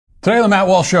Today on the Matt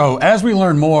Walsh Show, as we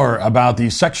learn more about the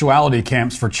sexuality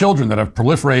camps for children that have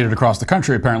proliferated across the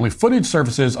country, apparently, footage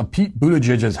surfaces of Pete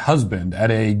Buttigieg's husband at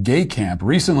a gay camp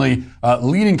recently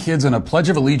leading kids in a pledge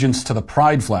of allegiance to the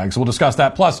pride flag. So we'll discuss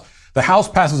that. Plus, the House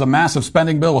passes a massive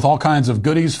spending bill with all kinds of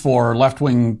goodies for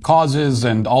left-wing causes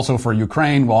and also for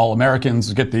Ukraine, while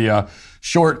Americans get the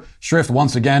short shrift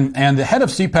once again. And the head of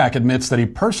CPAC admits that he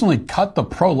personally cut the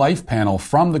pro-life panel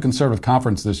from the conservative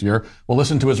conference this year. We'll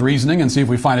listen to his reasoning and see if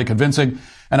we find it convincing.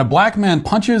 And a black man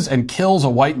punches and kills a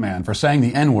white man for saying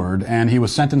the N-word, and he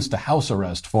was sentenced to house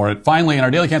arrest for it. Finally, in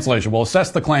our daily cancellation, we'll assess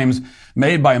the claims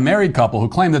made by a married couple who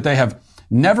claim that they have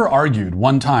never argued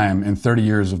one time in 30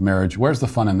 years of marriage. Where's the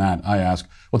fun in that, I ask?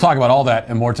 We'll talk about all that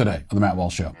and more today on The Matt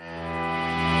Walsh Show.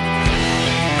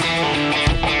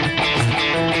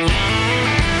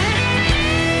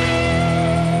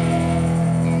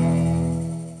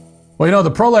 Well, you know,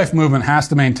 the pro-life movement has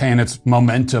to maintain its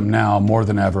momentum now more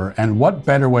than ever. And what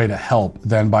better way to help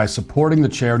than by supporting the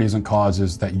charities and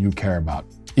causes that you care about?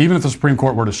 Even if the Supreme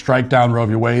Court were to strike down Roe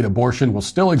v. Wade, abortion will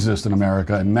still exist in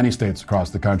America and many states across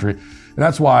the country. And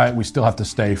that's why we still have to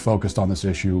stay focused on this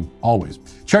issue always.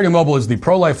 Charity Mobile is the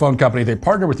pro-life phone company. They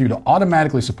partner with you to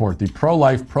automatically support the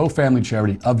pro-life, pro-family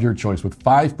charity of your choice with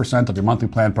 5% of your monthly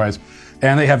plan price.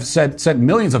 And they have sent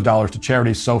millions of dollars to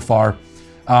charities so far.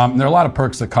 There are a lot of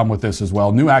perks that come with this as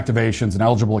well. New activations and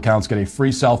eligible accounts get a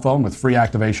free cell phone with free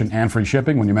activation and free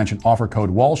shipping when you mention offer code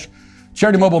Walsh.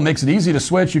 Charity Mobile makes it easy to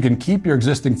switch. You can keep your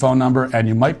existing phone number, and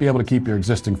you might be able to keep your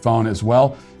existing phone as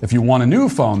well. If you want a new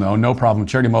phone, though, no problem.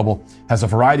 Charity Mobile has a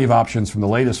variety of options from the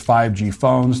latest 5G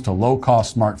phones to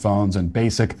low-cost smartphones and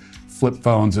basic flip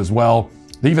phones as well.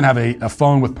 They even have a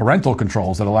phone with parental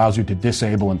controls that allows you to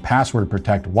disable and password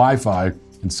protect Wi-Fi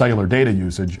and cellular data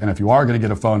usage. And if you are going to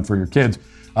get a phone for your kids,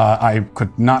 I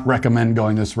could not recommend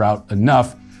going this route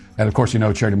enough. And of course, you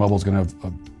know, Charity Mobile is going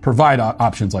to provide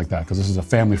options like that because this is a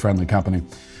family-friendly company.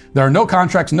 There are no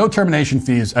contracts, no termination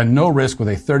fees, and no risk with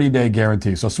a 30-day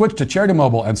guarantee. So switch to Charity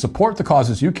Mobile and support the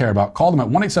causes you care about. Call them at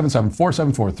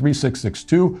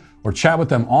 1-877-474-3662 or chat with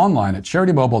them online at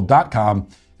CharityMobile.com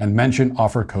and mention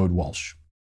offer code Walsh.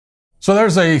 So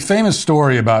there's a famous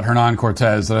story about Hernan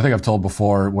Cortez that I think I've told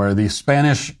before, where the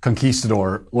Spanish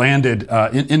conquistador landed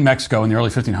in Mexico in the early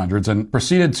 1500s and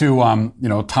proceeded to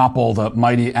topple the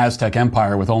mighty Aztec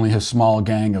Empire with only his small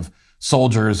gang of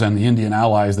soldiers and the Indian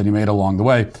allies that he made along the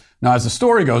way. Now, as the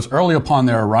story goes, early upon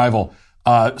their arrival,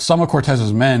 some of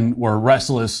Cortez's men were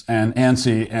restless and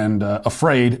antsy and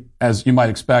afraid, as you might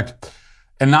expect,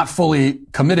 and not fully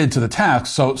committed to the task.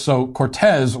 So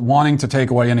Cortez, wanting to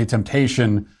take away any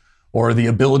temptation or the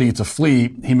ability to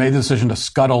flee, he made the decision to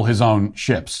scuttle his own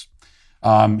ships.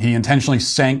 He intentionally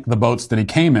sank the boats that he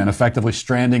came in, effectively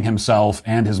stranding himself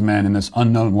and his men in this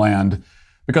unknown land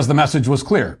because the message was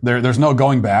clear. There's no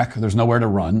going back. There's nowhere to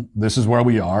run. This is where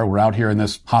we are. We're out here in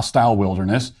this hostile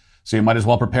wilderness, so you might as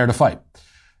well prepare to fight.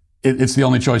 It's the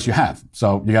only choice you have,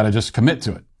 so you got to just commit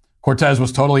to it. Cortez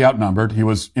was totally outnumbered. He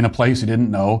was in a place he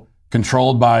didn't know,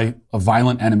 controlled by a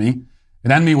violent enemy.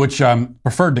 An enemy which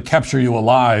preferred to capture you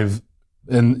alive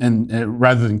and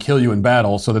rather than kill you in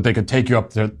battle so that they could take you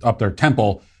up their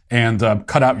temple and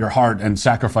cut out your heart and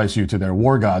sacrifice you to their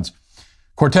war gods.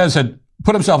 Cortez had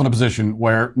put himself in a position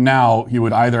where now he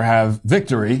would either have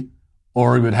victory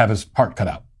or he would have his heart cut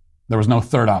out. There was no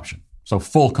third option. So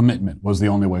full commitment was the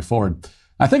only way forward.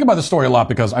 I think about this story a lot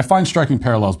because I find striking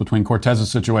parallels between Cortez's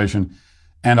situation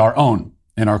and our own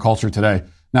in our culture today.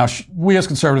 Now, we as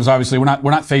conservatives, obviously, we're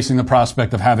not facing the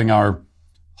prospect of having our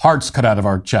hearts cut out of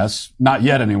our chests, not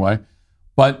yet anyway,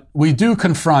 but we do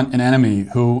confront an enemy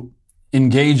who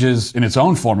engages in its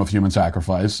own form of human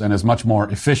sacrifice and is much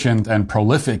more efficient and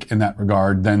prolific in that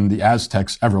regard than the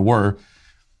Aztecs ever were.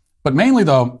 But mainly,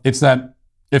 though, it's that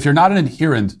if you're not an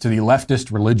adherent to the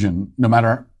leftist religion, no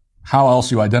matter how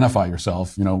else you identify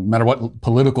yourself, no matter what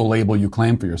political label you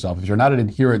claim for yourself, if you're not an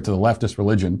adherent to the leftist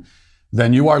religion,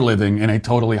 then you are living in a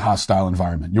totally hostile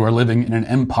environment. You are living in an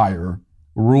empire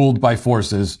ruled by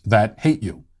forces that hate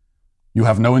you. You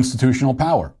have no institutional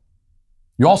power.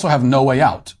 You also have no way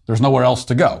out. There's nowhere else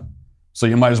to go. So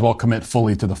you might as well commit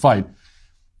fully to the fight.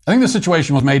 I think the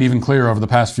situation was made even clearer over the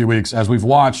past few weeks as we've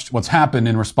watched what's happened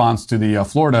in response to the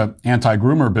Florida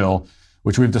anti-groomer bill,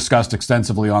 which we've discussed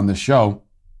extensively on this show.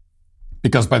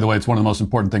 Because, by the way, it's one of the most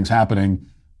important things happening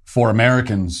for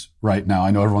Americans right now. I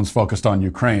know everyone's focused on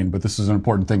Ukraine, but this is an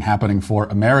important thing happening for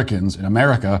Americans in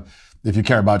America if you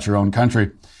care about your own country.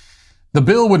 The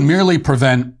bill would merely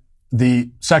prevent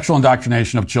the sexual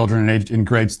indoctrination of children in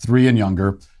grades 3 and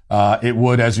younger. It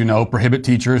would, as you know, prohibit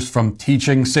teachers from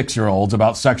teaching 6-year-olds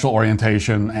about sexual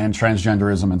orientation and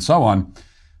transgenderism and so on.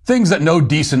 things that no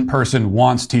decent person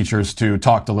wants teachers to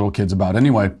talk to little kids about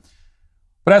anyway.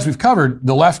 But as we've covered,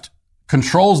 the left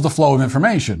controls the flow of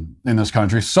information in this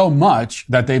country so much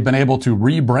that they've been able to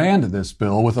rebrand this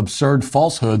bill with absurd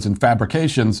falsehoods and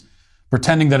fabrications,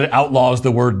 pretending that it outlaws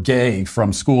the word gay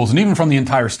from schools and even from the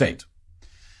entire state.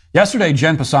 Yesterday,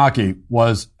 Jen Psaki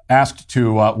was asked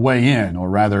to weigh in, or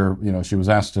rather, she was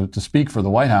asked to speak for the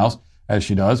White House, as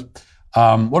she does.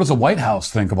 What does the White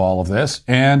House think of all of this?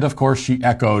 And of course, she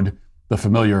echoed the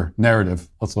familiar narrative.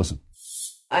 Let's listen.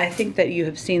 I think that you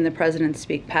have seen the president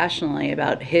speak passionately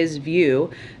about his view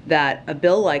that a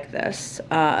bill like this,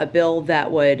 a bill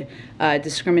that would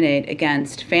discriminate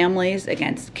against families,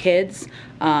 against kids,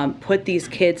 put these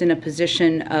kids in a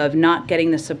position of not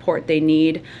getting the support they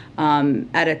need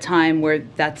at a time where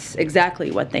that's exactly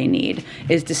what they need,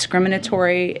 is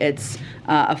discriminatory. It's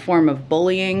a form of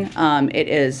bullying. It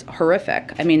is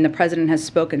horrific. I mean, the president has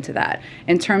spoken to that.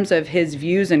 In terms of his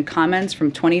views and comments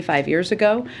from 25 years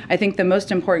ago, I think the most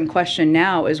important question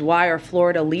now is why are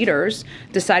Florida leaders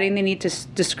deciding they need to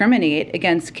discriminate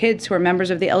against kids who are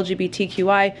members of the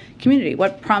LGBTQI community?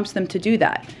 What prompts them to do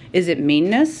that? Is it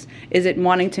meanness? Is it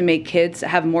wanting to make kids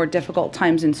have more difficult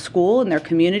times in school, in their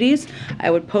communities?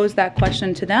 I would pose that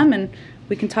question to them, and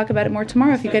we can talk about it more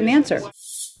tomorrow if you get an answer.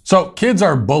 So kids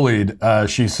are bullied,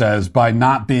 she says, by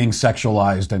not being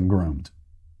sexualized and groomed.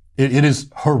 It is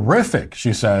horrific,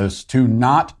 she says, to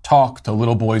not talk to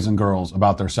little boys and girls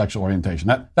about their sexual orientation.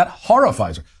 That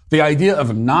horrifies her. The idea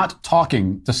of not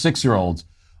talking to 6-year-olds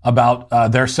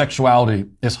about their sexuality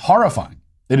is horrifying.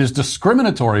 It is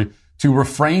discriminatory to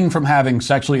refrain from having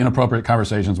sexually inappropriate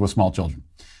conversations with small children.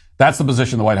 That's the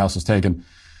position the White House has taken.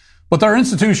 But there are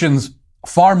institutions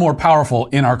far more powerful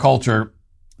in our culture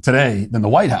today than the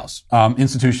White House.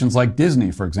 Institutions like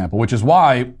Disney, for example, which is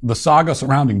why the saga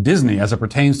surrounding Disney as it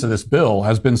pertains to this bill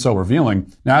has been so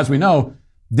revealing. Now, as we know,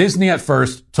 Disney at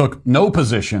first took no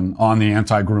position on the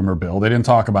anti-groomer bill. They didn't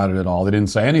talk about it at all. They didn't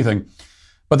say anything.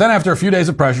 But then after a few days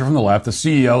of pressure from the left, the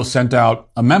CEO sent out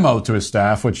a memo to his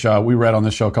staff, which we read on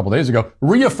this show a couple days ago,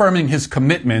 reaffirming his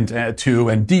commitment to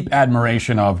and deep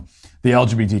admiration of the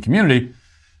LGBT community.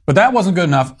 But that wasn't good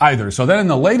enough either. So then in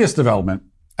the latest development,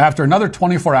 after another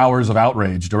 24 hours of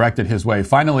outrage directed his way,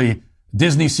 finally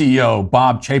Disney CEO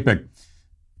Bob Chapek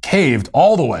caved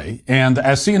all the way. And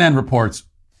as CNN reports,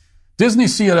 Disney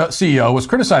CEO was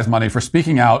criticized Monday for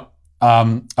speaking out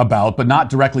about, but not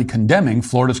directly condemning,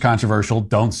 Florida's controversial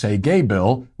Don't Say Gay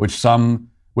bill, with some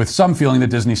feeling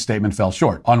that Disney's statement fell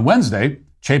short. On Wednesday,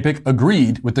 Chapek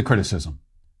agreed with the criticism.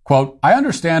 Quote, "I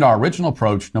understand our original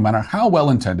approach, no matter how well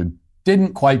intended,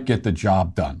 didn't quite get the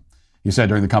job done," he said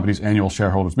during the company's annual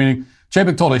shareholders meeting.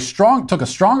 Chapek took a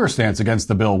stronger stance against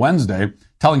the bill Wednesday,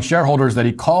 telling shareholders that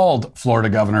he called Florida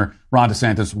Governor Ron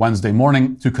DeSantis Wednesday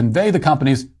morning to convey the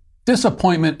company's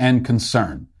disappointment and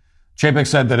concern. Chapek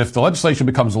said that if the legislation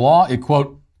becomes law, it,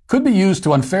 quote, could be used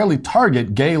to unfairly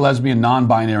target gay, lesbian,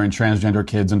 non-binary, and transgender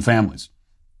kids and families.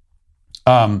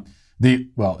 You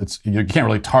can't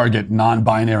really target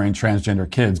non-binary and transgender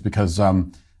kids because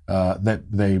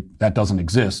that doesn't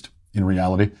exist in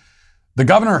reality. The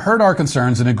governor heard our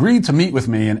concerns and agreed to meet with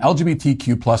me and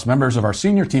LGBTQ plus members of our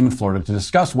senior team in Florida to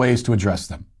discuss ways to address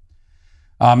them.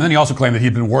 And then he also claimed that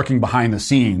he'd been working behind the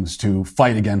scenes to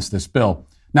fight against this bill.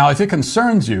 Now, if it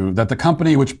concerns you that the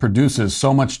company which produces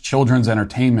so much children's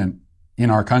entertainment in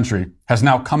our country has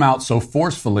now come out so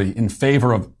forcefully in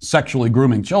favor of sexually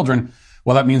grooming children,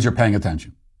 well, that means you're paying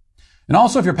attention. And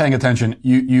also, if you're paying attention,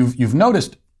 you've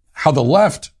noticed how the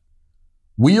left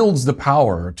wields the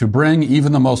power to bring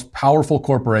even the most powerful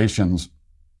corporations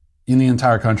in the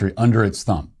entire country under its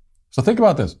thumb. So think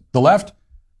about this. The left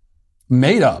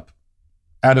made up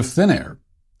out of thin air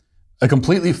a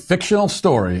completely fictional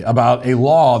story about a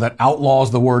law that outlaws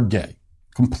the word gay.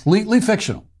 Completely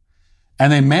fictional.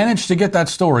 And they managed to get that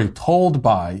story told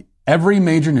by every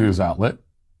major news outlet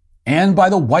and by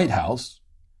the White House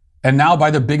and now by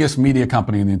the biggest media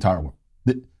company in the entire world.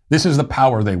 This is the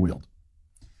power they wield.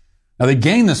 Now, they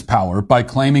gain this power by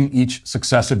claiming each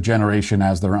successive generation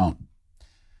as their own.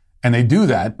 And they do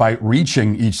that by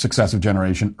reaching each successive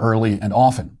generation early and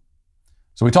often.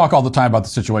 So we talk all the time about the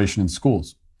situation in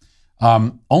schools.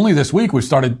 Only this week we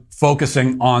started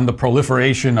focusing on the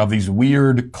proliferation of these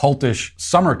weird cultish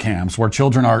summer camps where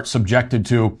children are subjected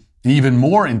to an even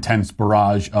more intense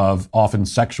barrage of often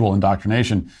sexual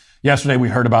indoctrination. Yesterday we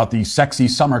heard about the sexy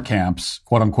summer camps,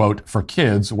 quote unquote, for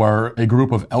kids, where a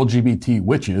group of LGBT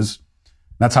witches,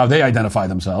 that's how they identify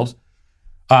themselves,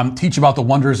 teach about the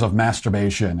wonders of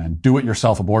masturbation and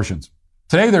do-it-yourself abortions.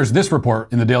 Today there's this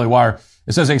report in the Daily Wire.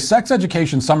 It says a sex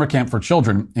education summer camp for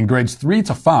children in grades 3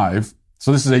 to 5,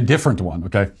 so this is a different one,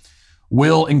 okay,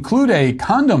 will include a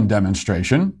condom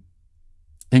demonstration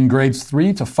in grades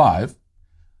 3 to 5,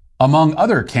 among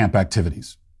other camp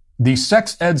activities. The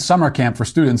Sex Ed Summer Camp for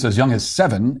students as young as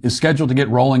 7 is scheduled to get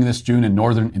rolling this June in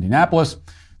northern Indianapolis.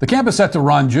 The camp is set to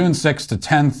run June 6th to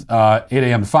 10th, 8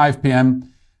 a.m. to 5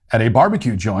 p.m. at a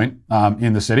barbecue joint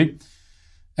in the city.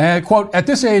 Quote, at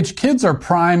this age, kids are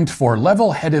primed for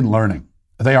level-headed learning.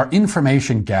 They are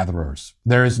information gatherers.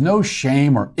 There is no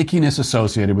shame or ickiness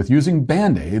associated with using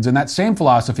Band-Aids, and that same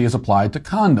philosophy is applied to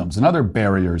condoms and other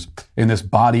barriers in this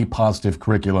body-positive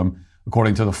curriculum,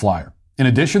 according to the flyer. In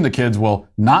addition, the kids will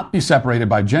not be separated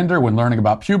by gender when learning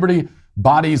about puberty,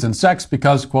 bodies, and sex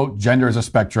because, quote, gender is a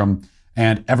spectrum,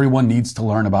 and everyone needs to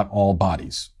learn about all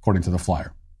bodies, according to the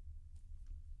flyer.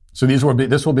 So this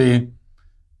will be in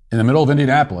the middle of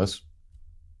Indianapolis,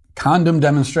 condom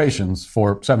demonstrations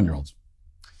for 7-year-olds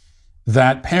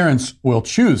that parents will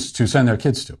choose to send their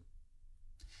kids to.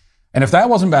 And if that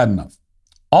wasn't bad enough,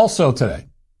 also today,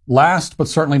 last but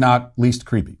certainly not least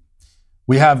creepy,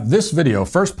 we have this video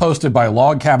first posted by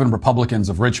Log Cabin Republicans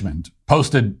of Richmond,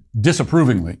 posted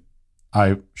disapprovingly,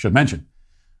 I should mention,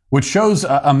 which shows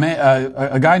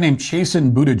a guy named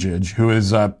Buttigieg, who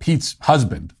is Pete's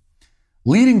husband,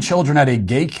 leading children at a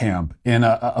gay camp in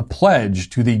a pledge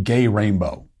to the gay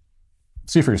rainbow.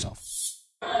 See for yourself.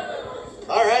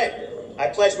 All right. I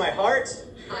pledge my heart. To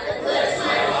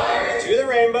the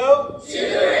rainbow. Of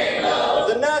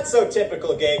the not so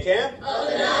typical gay camp.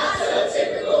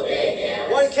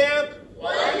 One camp.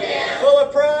 Full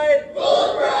of pride.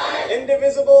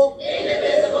 Indivisible.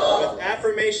 With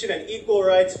affirmation and equal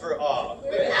rights for all.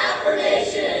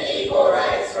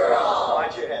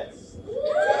 Watch your heads.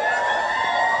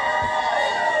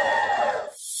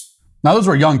 Now, those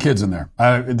were young kids in there.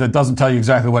 That doesn't tell you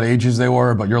exactly what ages they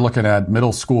were, but you're looking at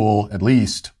middle school at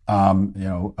least, up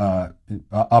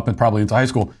and probably into high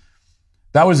school.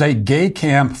 That was a gay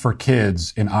camp for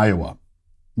kids in Iowa.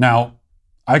 Now,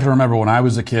 I can remember when I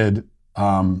was a kid,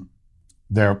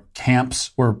 their camps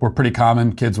were pretty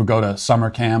common. Kids would go to summer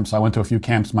camps. I went to a few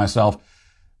camps myself.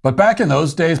 But back in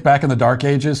those days, back in the dark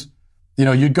ages,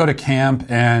 you'd go to camp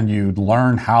and you'd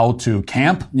learn how to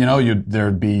camp.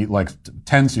 There'd be like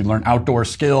tents. You'd learn outdoor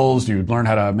skills. You'd learn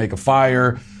how to make a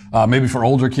fire. Maybe for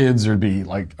older kids, there'd be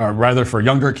rather for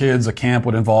younger kids, a camp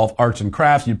would involve arts and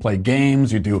crafts. You'd play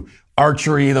games. You'd do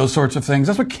archery, those sorts of things.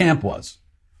 That's what camp was.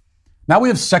 Now we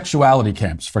have sexuality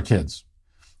camps for kids.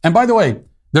 And by the way,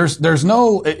 there's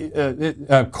no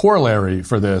corollary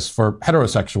for this for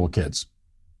heterosexual kids.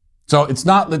 So it's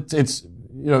not, it's,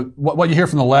 what you hear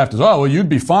from the left is, oh, well, you'd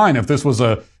be fine if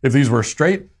these were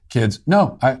straight kids.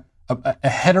 No, a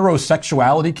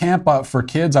heterosexuality camp for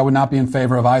kids, I would not be in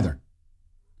favor of either.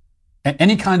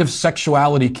 Any kind of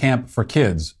sexuality camp for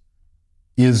kids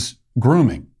is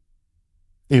grooming,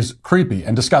 is creepy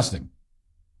and disgusting.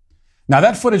 Now,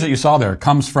 that footage that you saw there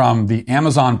comes from the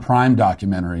Amazon Prime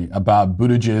documentary about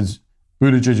Buttigieg's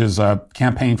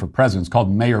campaign for president. It's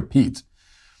called Mayor Pete.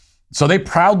 So they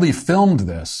proudly filmed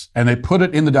this and they put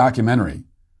it in the documentary.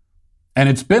 And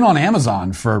it's been on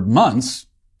Amazon for months.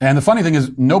 And the funny thing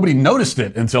is nobody noticed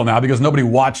it until now because nobody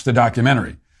watched the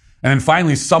documentary. And then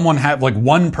finally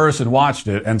one person watched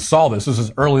it and saw this. This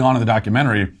is early on in the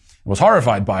documentary, was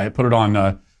horrified by it, put it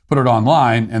online,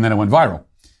 and then it went viral.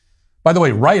 By the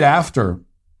way, right after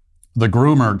the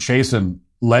groomer, Chasen,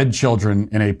 led children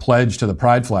in a pledge to the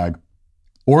pride flag,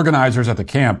 organizers at the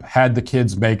camp had the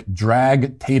kids make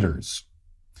drag taters.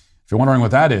 If you're wondering what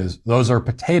that is, those are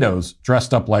potatoes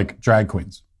dressed up like drag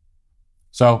queens.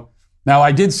 So now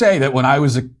I did say that when I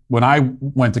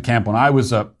went to camp when I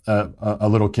was a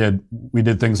little kid, we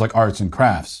did things like arts and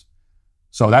crafts.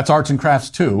 So that's arts and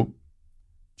crafts too,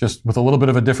 just with a little bit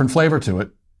of a different flavor to it.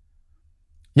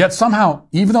 Yet somehow,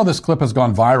 even though this clip has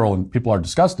gone viral and people are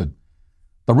disgusted,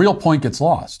 the real point gets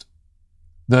lost.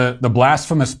 The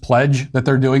blasphemous pledge that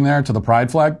they're doing there to the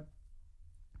pride flag,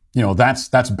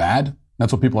 that's bad.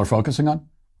 That's what people are focusing on.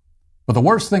 But the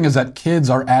worst thing is that kids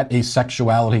are at a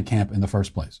sexuality camp in the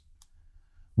first place.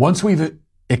 Once we've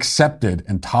accepted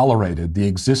and tolerated the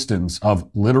existence of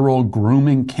literal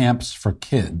grooming camps for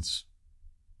kids,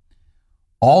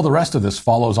 all the rest of this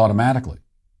follows automatically.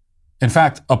 In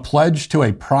fact, a pledge to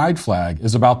a pride flag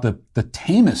is about the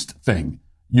tamest thing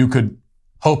you could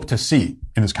hope to see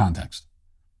in this context.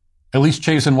 At least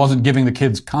Chasen wasn't giving the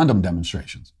kids condom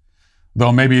demonstrations,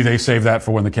 though maybe they saved that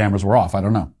for when the cameras were off. I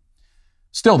don't know.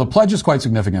 Still, the pledge is quite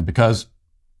significant because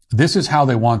this is how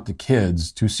they want the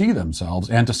kids to see themselves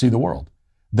and to see the world.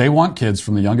 They want kids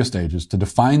from the youngest ages to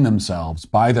define themselves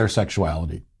by their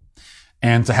sexuality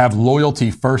and to have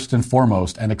loyalty first and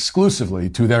foremost and exclusively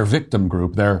to their victim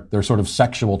group, their sort of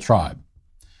sexual tribe.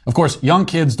 Of course, young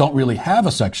kids don't really have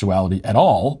a sexuality at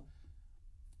all,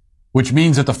 which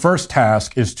means that the first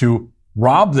task is to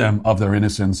rob them of their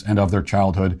innocence and of their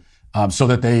childhood so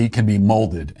that they can be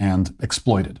molded and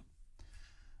exploited.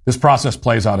 This process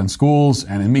plays out in schools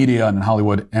and in media and in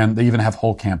Hollywood, and they even have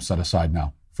whole camps set aside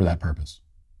now for that purpose.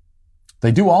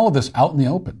 They do all of this out in the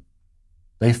open.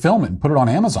 They film it and put it on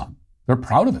Amazon. They're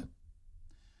proud of it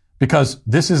because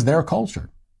this is their culture.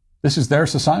 This is their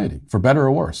society, for better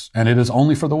or worse, and it is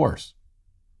only for the worse.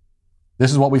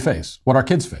 This is what we face, what our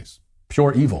kids face,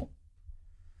 pure evil.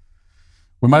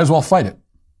 We might as well fight it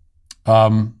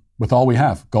with all we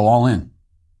have. Go all in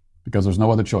because there's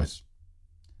no other choice.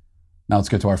 Now let's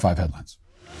get to our 5 headlines.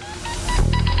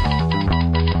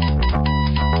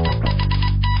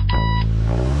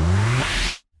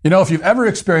 You know, if you've ever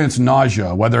experienced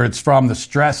nausea, whether it's from the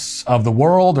stress of the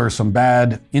world or some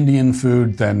bad Indian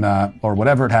food, then or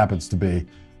whatever it happens to be,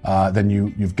 then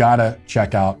you've got to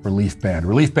check out Relief Band.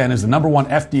 Relief Band is the #1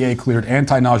 FDA-cleared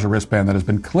anti-nausea wristband that has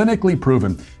been clinically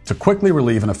proven to quickly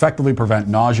relieve and effectively prevent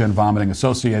nausea and vomiting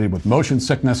associated with motion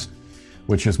sickness,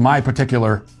 which is my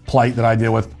particular plight that I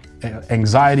deal with,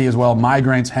 anxiety as well,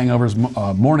 migraines, hangovers,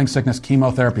 morning sickness,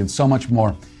 chemotherapy, and so much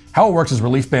more. How it works is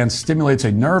Relief Band stimulates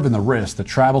a nerve in the wrist that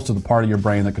travels to the part of your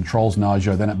brain that controls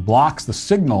nausea. Then it blocks the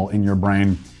signal in your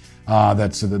brain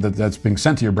that's being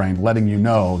sent to your brain, letting you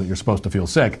know that you're supposed to feel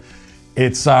sick.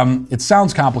 It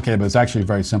sounds complicated, but it's actually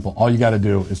very simple. All you got to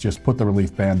do is just put the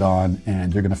Relief Band on,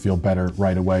 and you're going to feel better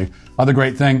right away. Other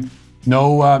great thing,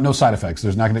 no side effects.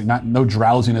 There's no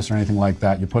drowsiness or anything like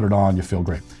that. You put it on, you feel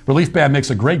great. Relief Band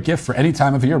makes a great gift for any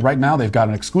time of year. Right now, they've got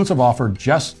an exclusive offer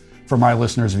just for my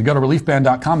listeners. If you go to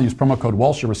reliefband.com and use promo code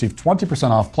Walsh, you'll receive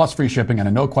 20% off plus free shipping and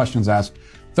a no questions asked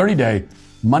 30-day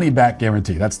money-back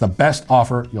guarantee. That's the best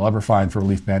offer you'll ever find for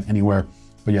Relief Band anywhere,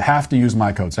 but you have to use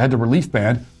my code. So head to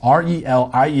ReliefBand,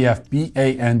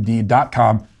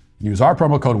 ReliefBand.com, and use our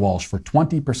promo code Walsh for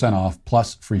 20% off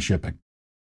plus free shipping.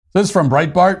 This is from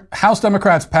Breitbart. House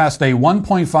Democrats passed a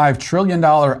 $1.5 trillion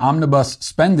omnibus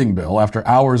spending bill after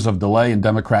hours of delay and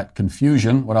Democrat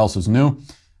confusion. What else is new?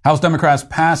 House Democrats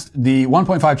passed the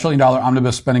 $1.5 trillion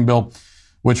omnibus spending bill,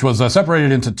 which was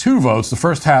separated into 2 votes. The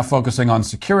first half focusing on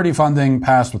security funding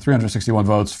passed with 361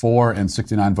 votes for and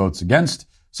 69 votes against.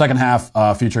 Second half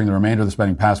featuring the remainder of the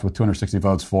spending passed with 260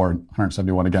 votes for and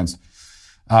 171 against.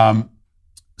 Some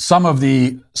of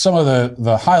the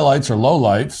highlights or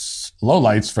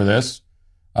lowlights for this.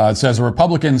 It says a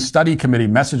Republican study committee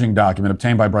messaging document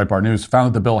obtained by Breitbart News found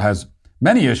that the bill has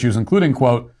many issues, including,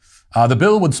 quote, the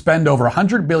bill would spend over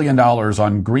 $100 billion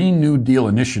on Green New Deal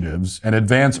initiatives and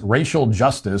advance racial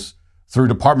justice through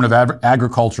Department of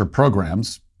Agriculture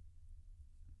programs.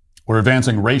 We're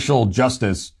advancing racial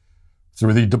justice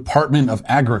through the Department of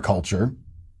Agriculture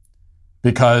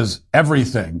because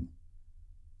everything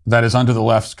that is under the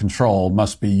left's control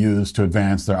must be used to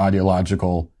advance their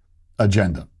ideological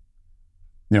agenda.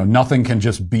 You know, nothing can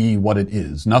just be what it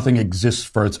is. Nothing exists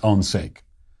for its own sake.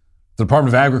 The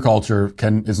Department of Agriculture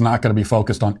is not going to be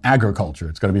focused on agriculture.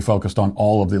 It's going to be focused on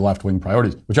all of the left-wing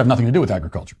priorities, which have nothing to do with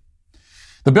agriculture.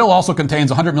 The bill also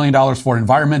contains $100 million for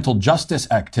environmental justice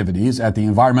activities at the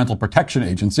Environmental Protection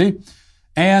Agency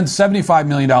and $75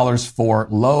 million for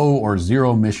low or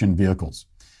zero emission vehicles.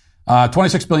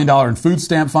 $26 billion in food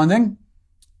stamp funding.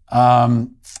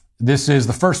 This is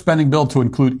the first spending bill to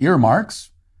include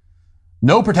earmarks.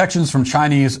 No protections from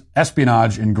Chinese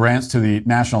espionage in grants to the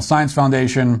National Science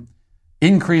Foundation.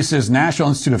 Increases National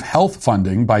Institute of Health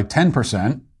funding by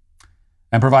 10%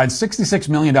 and provides $66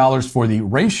 million for the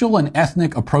Racial and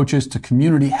Ethnic Approaches to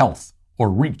Community Health,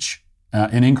 or REACH,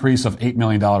 an increase of $8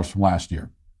 million from last year.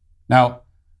 Now,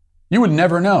 you would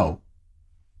never know,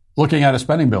 looking at a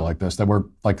spending bill like this, that we're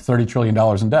like $30 trillion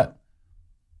in debt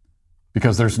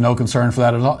because there's no concern for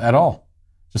that at all.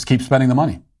 Just keep spending the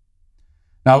money.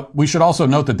 Now, we should also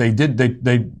note that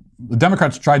the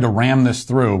Democrats tried to ram this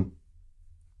through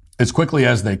as quickly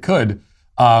as they could,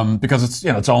 because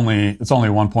it's only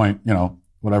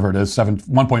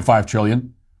 1.5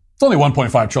 trillion. It's only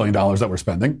 $1.5 trillion that we're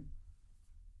spending.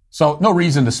 So no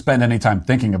reason to spend any time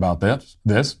thinking about this.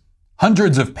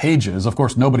 Hundreds of pages. Of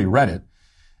course, nobody read it.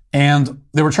 And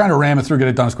they were trying to ram it through, get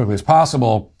it done as quickly as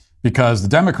possible because the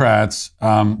Democrats,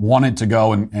 wanted to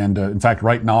go and in fact,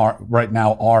 right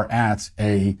now are at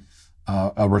a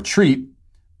retreat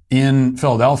in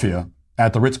Philadelphia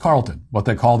at the Ritz-Carlton, what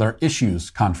they call their Issues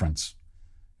Conference.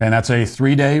 And that's a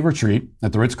 3-day retreat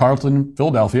at the Ritz-Carlton in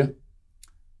Philadelphia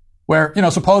where,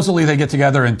 supposedly they get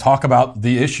together and talk about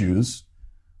the issues,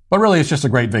 but really it's just a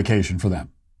great vacation for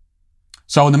them.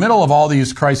 So in the middle of all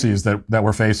these crises that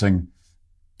we're facing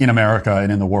in America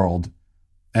and in the world,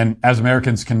 and as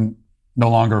Americans can no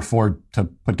longer afford to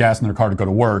put gas in their car to go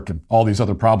to work and all these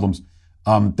other problems,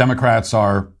 Democrats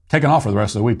are taking off for the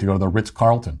rest of the week to go to the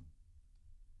Ritz-Carlton.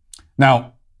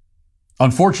 Now,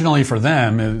 unfortunately for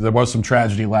them, there was some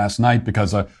tragedy last night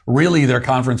because really their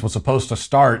conference was supposed to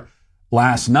start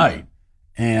last night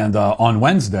and on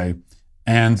Wednesday.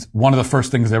 And one of the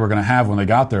first things they were going to have when they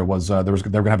got there was they were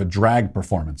going to have a drag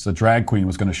performance. The drag queen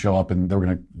was going to show up and they were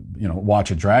going to,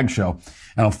 watch a drag show.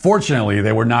 And unfortunately,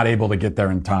 they were not able to get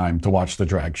there in time to watch the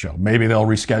drag show. Maybe they'll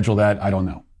reschedule that. I don't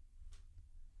know.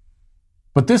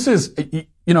 But this is,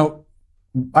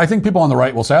 I think people on the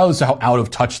right will say, oh, this is how out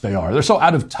of touch they are. They're so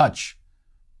out of touch,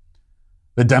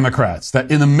 the Democrats,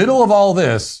 that in the middle of all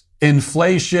this,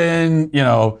 inflation,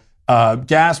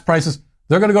 gas prices,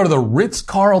 they're going to go to the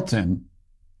Ritz-Carlton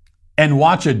and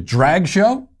watch a drag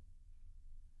show?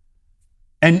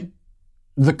 And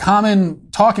the common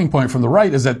talking point from the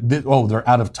right is that, they're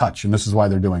out of touch, and this is why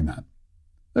they're doing that.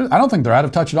 I don't think they're out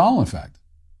of touch at all, in fact.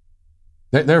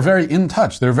 They're very in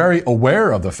touch. They're very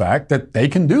aware of the fact that they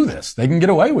can do this. They can get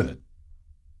away with it.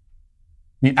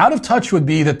 I mean, out of touch would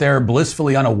be that they're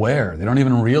blissfully unaware. They don't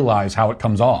even realize how it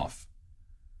comes off.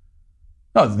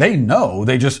 No, they know.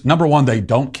 They just, number one, they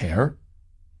don't care.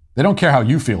 They don't care how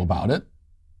you feel about it.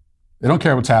 They don't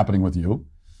care what's happening with you.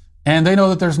 And they know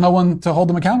that there's no one to hold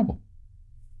them accountable.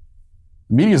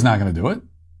 The media's not going to do it.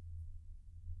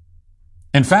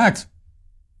 In fact,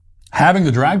 having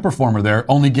the drag performer there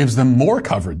only gives them more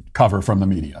cover from the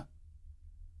media.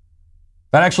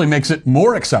 That actually makes it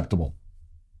more acceptable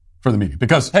for the media.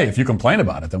 Because, hey, if you complain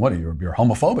about it, then what? You're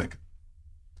homophobic.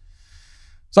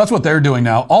 So that's what they're doing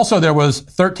now. Also, there was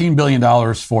 $13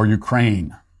 billion for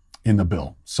Ukraine in the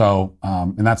bill. So,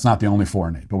 and that's not the only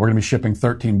foreign aid, but we're going to be shipping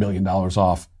 $13 billion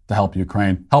off to help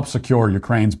Ukraine, help secure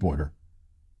Ukraine's border.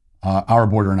 Our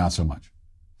border, not so much.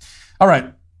 All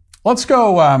right. Let's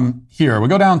go here. We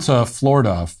go down to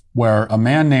Florida, where a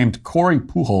man named Corey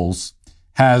Pujols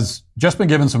has just been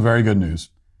given some very good news.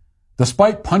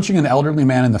 Despite punching an elderly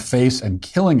man in the face and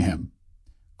killing him,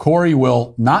 Corey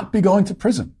will not be going to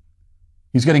prison.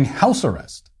 He's getting house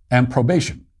arrest and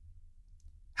probation.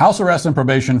 House arrest and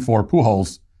probation for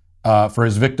Pujols for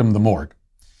his victim, the morgue.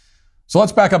 So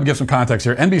let's back up and give some context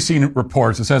here. NBC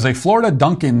reports, it says a Florida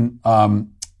Dunkin'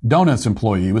 Donuts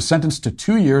employee was sentenced to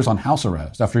 2 years on house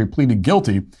arrest after he pleaded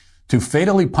guilty to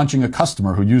fatally punching a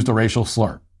customer who used a racial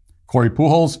slur. Corey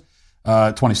Pujols,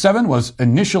 27, was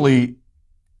initially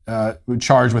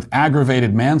charged with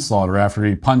aggravated manslaughter after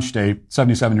he punched a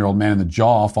 77-year-old man in the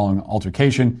jaw following an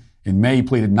altercation. In May, he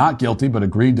pleaded not guilty, but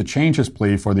agreed to change his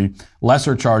plea for the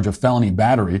lesser charge of felony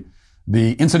battery.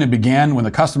 The incident began when the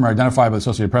customer, identified by the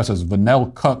Associated Press as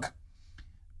Vanell Cook,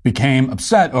 became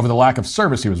upset over the lack of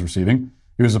service he was receiving.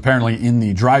 He was apparently in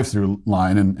the drive-through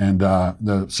line, and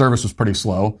the service was pretty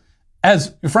slow,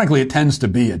 as frankly it tends to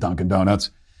be at Dunkin'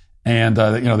 Donuts. And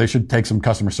they should take some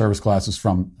customer service classes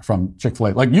from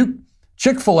Chick-fil-A. Like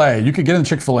Chick-fil-A, you could get in the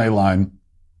Chick-fil-A line.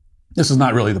 This is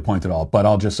not really the point at all, but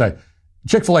I'll just say,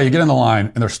 Chick-fil-A, you get in the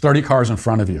line, and there's 30 cars in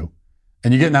front of you,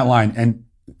 and you get in that line, and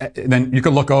then you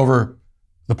could look over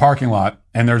the parking lot,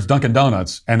 and there's Dunkin'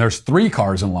 Donuts, and there's 3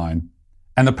 cars in line,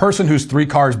 and the person who's 3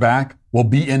 cars back will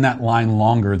be in that line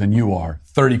longer than you are,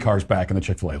 30 cars back in the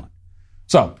Chick-fil-A line.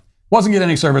 So, wasn't getting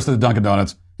any service to the Dunkin'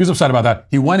 Donuts. He was upset about that.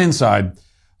 He went inside,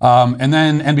 and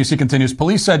then NBC continues,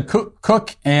 police said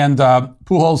Cook and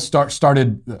Pujols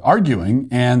started arguing,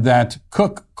 and that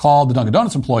Cook called the Dunkin'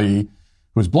 Donuts employee,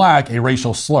 who was black, a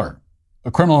racial slur.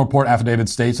 A criminal report affidavit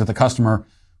states that the customer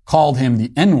called him the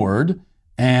N-word,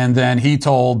 and then he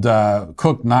told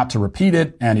Cook not to repeat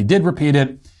it, and he did repeat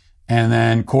it, and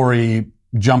then Corey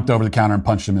jumped over the counter and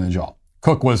punched him in the jaw.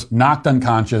 Cook was knocked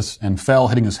unconscious and fell,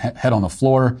 hitting his head on the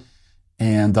floor,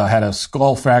 and had a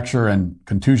skull fracture and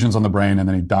contusions on the brain, and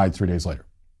then he died 3 days later.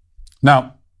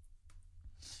 Now,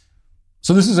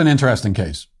 so this is an interesting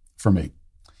case for me,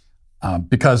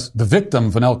 because the victim,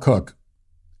 Vanell Cook,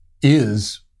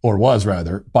 is, or was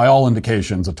rather, by all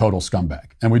indications, a total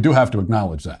scumbag. And we do have to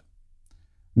acknowledge that.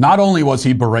 Not only was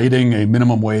he berating a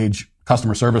minimum wage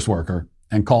customer service worker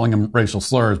and calling him racial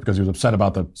slurs because he was upset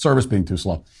about the service being too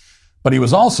slow, but he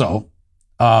was also,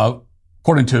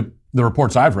 according to the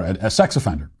reports I've read, a sex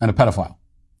offender and a pedophile.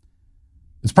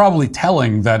 It's probably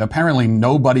telling that apparently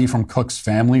nobody from Cook's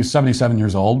family, 77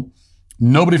 years old,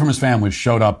 nobody from his family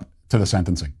showed up to the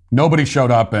sentencing. Nobody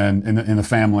showed up in the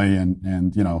family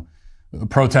and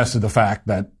protested the fact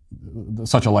that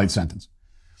such a light sentence.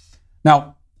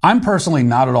 Now, I'm personally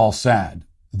not at all sad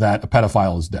that a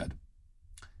pedophile is dead.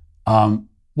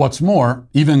 What's more,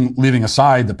 even leaving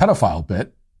aside the pedophile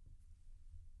bit,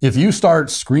 if you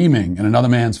start screaming in another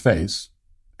man's face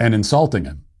and insulting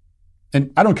him,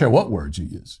 and I don't care what words you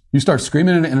use, you start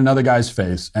screaming in another guy's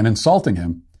face and insulting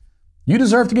him, you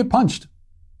deserve to get punched.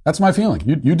 That's my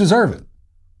feeling. You deserve it.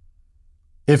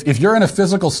 If you're in a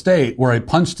physical state where a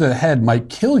punch to the head might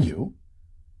kill you,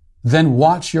 then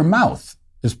watch your mouth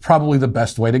is probably the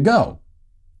best way to go.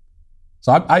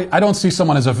 So I don't see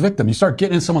someone as a victim. You start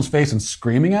getting in someone's face and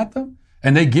screaming at them,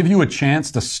 and they give you a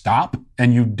chance to stop,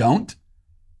 and you don't,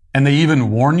 and they even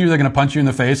warn you they're going to punch you in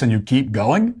the face, and you keep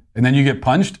going, and then you get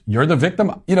punched, you're the victim.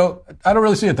 I don't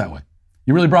really see it that way.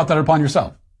 You really brought that upon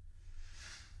yourself.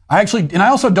 I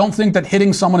also don't think that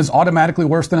hitting someone is automatically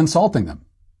worse than insulting them.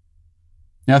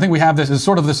 I think we have this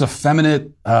sort of this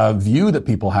effeminate view that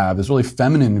people have, this really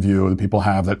feminine view that people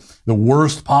have, that the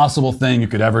worst possible thing you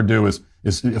could ever do is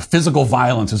physical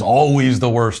violence is always the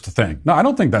worst thing. No, I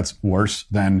don't think that's worse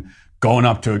than going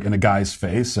up to in a guy's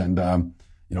face and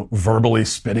verbally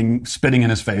spitting in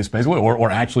his face, basically, or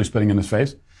actually spitting in his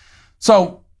face.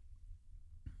 So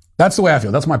that's the way I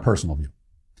feel. That's my personal view.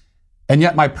 And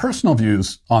yet my personal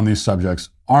views on these subjects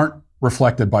aren't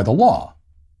reflected by the law.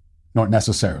 Nor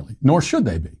necessarily, nor should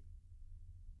they be.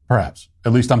 Perhaps,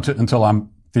 at least until I'm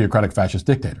theocratic fascist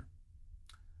dictator.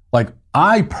 Like,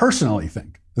 I personally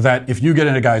think that if you get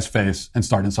in a guy's face and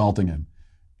start insulting him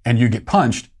and you get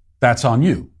punched, that's on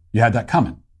you. You had that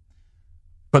coming.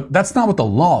 But that's not what the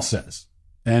law says.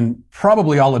 And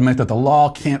probably I'll admit that the law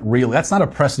can't really, that's not a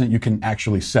precedent you can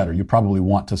actually set, or you probably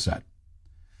want to set.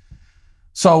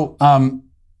 So,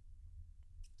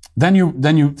 then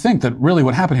you think that really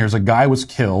what happened here is a guy was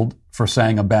killed for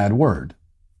saying a bad word.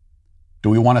 Do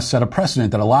we want to set a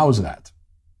precedent that allows that?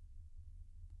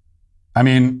 I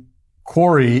mean,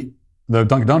 Corey, the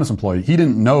Dunkin' Donuts employee, he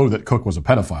didn't know that Cook was a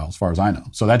pedophile, as far as I know.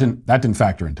 So that didn't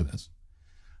factor into this.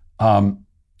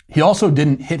 He also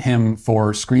didn't hit him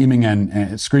for screaming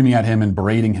at him and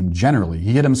berating him generally.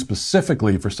 He hit him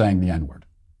specifically for saying the N-word.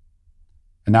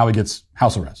 And now he gets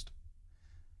house arrest.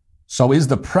 So is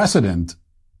the precedent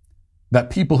that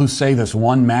people who say this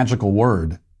one magical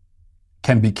word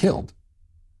can be killed?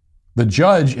 The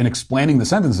judge, in explaining the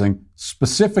sentencing,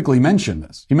 specifically mentioned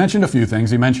this. He mentioned a few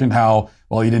things. He mentioned how,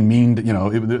 well, he didn't mean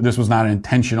to, this was not an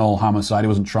intentional homicide. He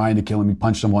wasn't trying to kill him. He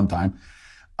punched him one time.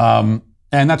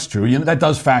 And that's true. That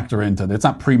does factor into it. It's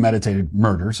not premeditated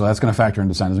murder, so that's going to factor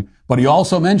into sentencing. But he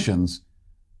also mentions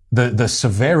the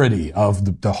severity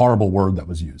of the horrible word that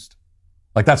was used.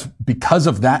 Like, that's because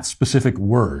of that specific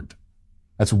word.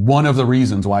 That's one of the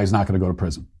reasons why he's not going to go to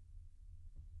prison.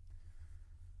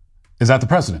 Is that the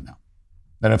precedent now?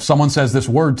 That if someone says this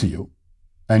word to you,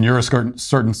 and you're a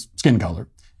certain skin color,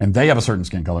 and they have a certain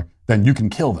skin color, then you can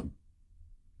kill them.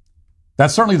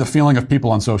 That's certainly the feeling of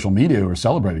people on social media who are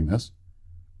celebrating this.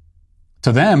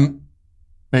 To them,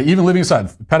 even leaving aside,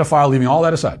 pedophile, leaving all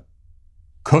that aside,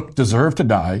 Cook deserved to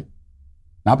die,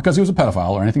 not because he was a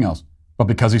pedophile or anything else, but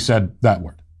because he said that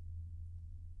word.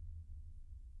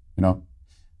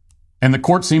 And the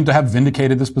court seemed to have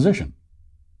vindicated this position,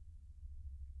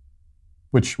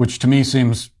 which to me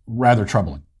seems rather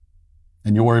troubling.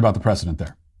 And you worry about the precedent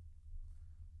there.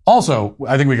 Also,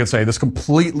 I think we could say this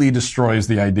completely destroys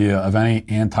the idea of any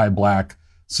anti-black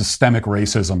systemic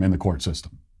racism in the court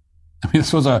system. I mean,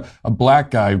 this was a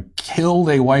black guy who killed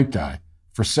a white guy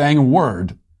for saying a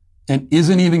word and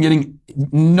isn't even getting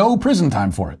no prison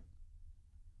time for it.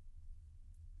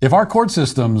 If our court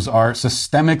systems are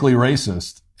systemically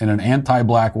racist in an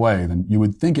anti-black way, then you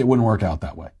would think it wouldn't work out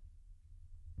that way.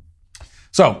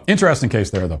 So, interesting case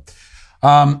there, though.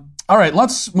 All right,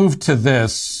 let's move to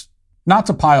this. Not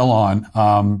to pile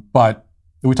on, but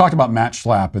we talked about Matt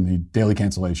Schlapp in the Daily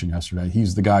Cancellation yesterday.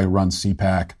 He's the guy who runs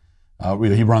CPAC.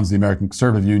 He runs the American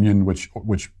Conservative Union, which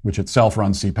itself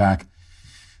runs CPAC,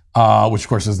 which of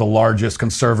course is the largest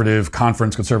conservative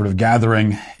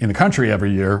gathering in the country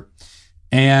every year.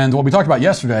 And what we talked about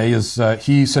yesterday is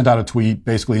he sent out a tweet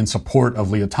basically in support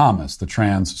of Leah Thomas, the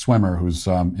trans swimmer who's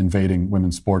invading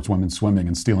women's sports, women's swimming,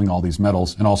 and stealing all these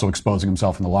medals, and also exposing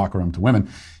himself in the locker room to women.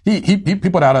 He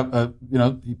put out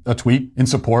a tweet in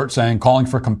support, calling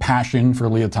for compassion for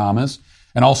Leah Thomas,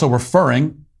 and also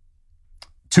referring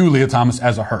to Leah Thomas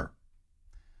as a her.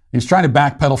 He's trying to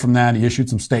backpedal from that. He issued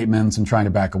some statements and trying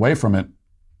to back away from it.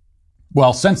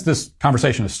 Well, since this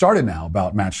conversation has started now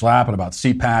about Matt Schlapp and about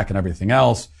CPAC and everything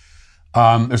else,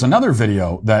 there's another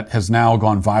video that has now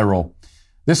gone viral.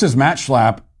 This is Matt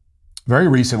Schlapp very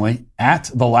recently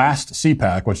at the last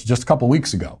CPAC, which is just a couple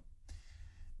weeks ago.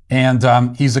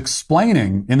 And he's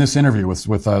explaining in this interview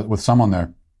with someone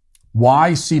there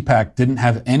why CPAC didn't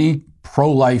have any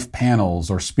pro-life panels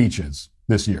or speeches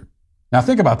this year. Now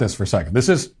think about this for a second. This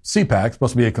is CPAC,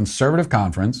 supposed to be a conservative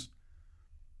conference.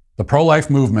 The pro-life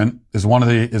movement is one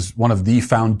of the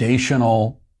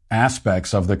foundational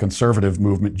aspects of the conservative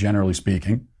movement, generally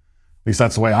speaking. At least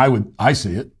that's the way I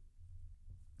see it.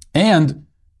 And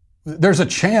there's a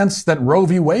chance that Roe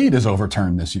v. Wade is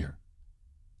overturned this year.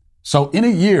 So in a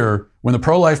year, when the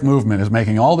pro-life movement is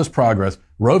making all this progress,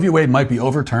 Roe v. Wade might be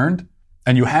overturned,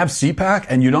 and you have CPAC,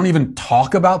 and you don't even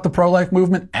talk about the pro-life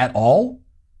movement at all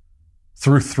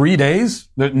through 3 days?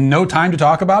 There's no time to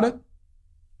talk about it?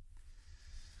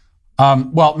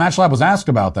 Well, Matt Schlapp was asked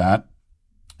about that,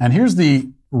 and here's the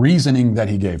reasoning that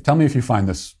he gave. Tell me if you find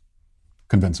this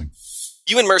convincing.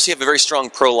 You and Mercy have a very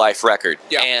strong pro-life record.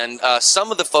 Yeah. And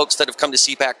some of the folks that have come to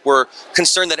CPAC were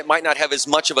concerned that it might not have as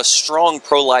much of a strong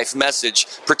pro-life message,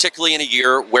 particularly in a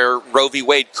year where Roe v.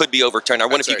 Wade could be overturned. I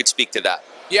wonder if you could speak to that.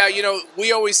 Yeah,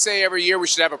 we always say every year we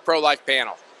should have a pro-life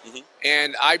panel. Mm-hmm.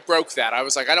 And I broke that. I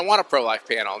was like, I don't want a pro-life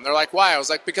panel. And they're like, why? I was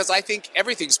like, because I think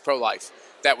everything's pro-life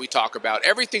that we talk about.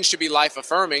 Everything should be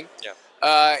life-affirming.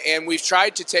 Yeah. And we've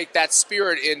tried to take that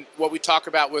spirit in what we talk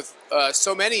about with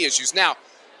so many issues. Now,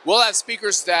 we'll have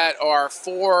speakers that are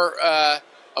for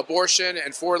abortion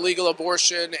and for legal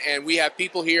abortion, and we have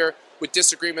people here with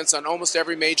disagreements on almost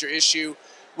every major issue.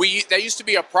 That used to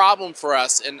be a problem for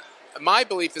us, and my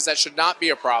belief is that should not be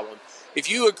a problem. If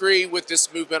you agree with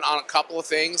this movement on a couple of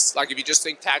things, like if you just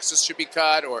think taxes should be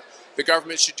cut or the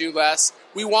government should do less,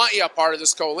 we want you a part of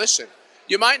this coalition.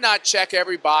 You might not check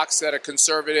every box that a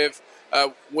conservative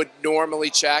would normally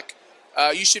check.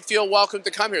 You should feel welcome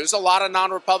to come here. There's a lot of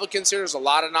non-Republicans here. There's a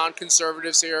lot of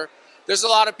non-conservatives here. There's a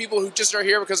lot of people who just are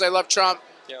here because they love Trump.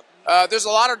 Yep. There's a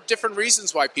lot of different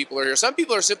reasons why people are here. Some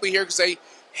people are simply here because they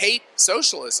hate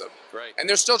socialism. Right. And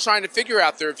they're still trying to figure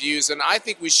out their views, and I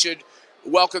think we should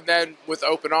welcome them with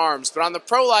open arms. But on the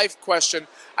pro-life question,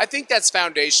 I think that's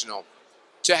foundational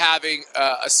to having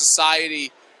a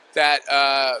society that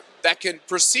can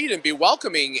proceed and be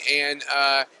welcoming and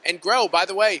grow. By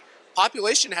the way,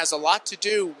 population has a lot to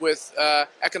do with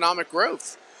economic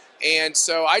growth. And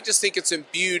so I just think it's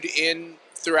imbued in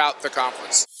throughout the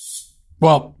conference.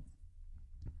 Well,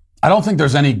 I don't think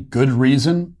there's any good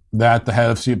reason that the head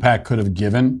of CPAC could have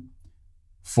given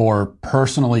for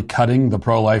personally cutting the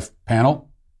pro-life panel.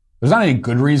 There's not any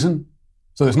good reason.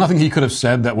 So there's nothing he could have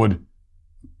said that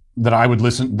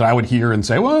I would hear and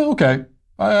say, well, okay,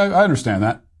 I understand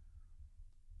that.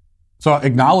 So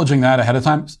acknowledging that ahead of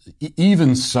time,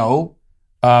 even so,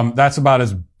 that's about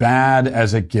as bad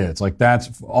as it gets. Like that's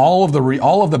out of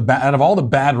all the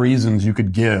bad reasons you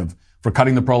could give for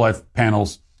cutting the pro-life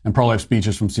panels and pro-life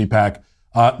speeches from CPAC,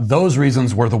 those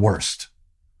reasons were the worst.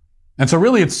 And so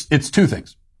really it's two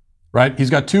things, right?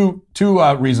 He's got two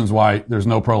reasons why there's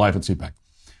no pro-life at CPAC.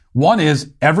 One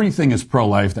is everything is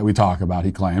pro-life that we talk about,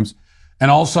 he claims. And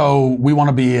also, we want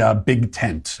to be a big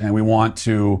tent, and we want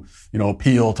to,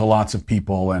 appeal to lots of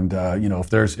people. And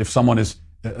if someone is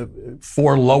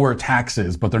for lower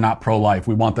taxes, but they're not pro-life,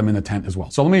 we want them in the tent as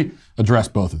well. So let me address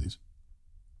both of these.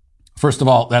 First of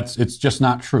all, it's just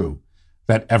not true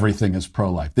that everything is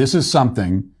pro-life. This is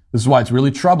why it's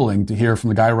really troubling to hear from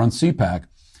the guy who runs CPAC,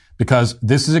 because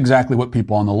this is exactly what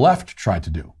people on the left try to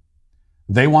do.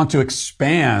 They want to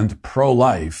expand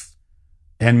pro-life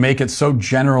and make it so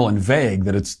general and vague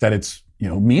that it's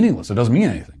meaningless. It doesn't mean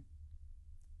anything.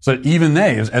 So even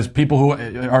they, as people who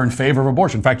are in favor of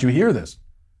abortion, in fact, you hear this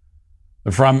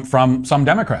from some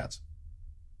Democrats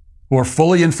who are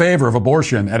fully in favor of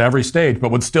abortion at every stage, but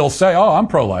would still say, "Oh, I'm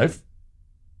pro-life,"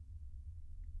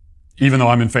 even though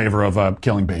I'm in favor of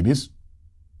killing babies.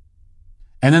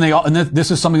 And then this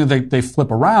is something that they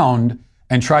flip around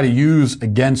and try to use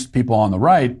against people on the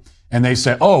right. And they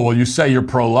say, oh, well, you say you're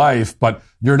pro-life, but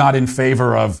you're not in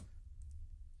favor of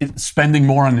spending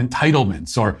more on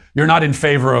entitlements, or you're not in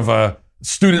favor of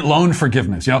student loan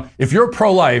forgiveness. If you're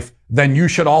pro-life, then you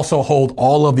should also hold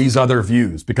all of these other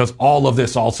views, because all of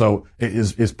this also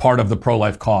is part of the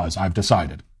pro-life cause, I've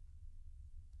decided.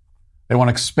 They want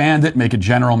to expand it, make it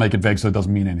general, make it vague, so it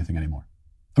doesn't mean anything anymore.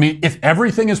 I mean, if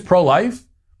everything is pro-life,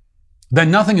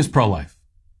 then nothing is pro-life.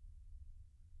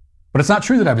 But it's not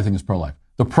true that everything is pro-life.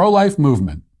 The pro-life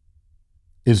movement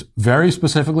is very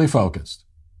specifically focused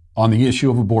on the issue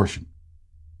of abortion.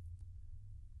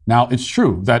 Now, it's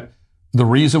true that the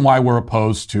reason why we're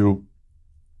opposed to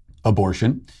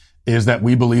abortion is that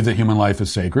we believe that human life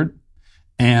is sacred,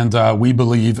 and we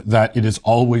believe that it is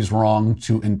always wrong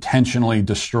to intentionally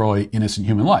destroy innocent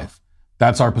human life.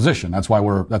 That's our position. That's why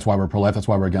we're pro-life. That's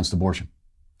why we're against abortion.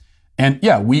 And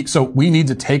yeah, we need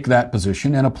to take that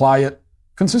position and apply it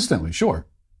consistently, sure.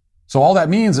 So all that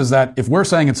means is that if we're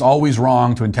saying it's always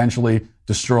wrong to intentionally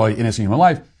destroy innocent human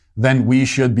life, then we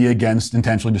should be against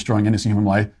intentionally destroying innocent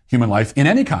human life in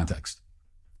any context,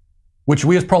 which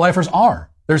we as pro-lifers are.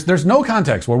 There's no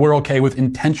context where we're okay with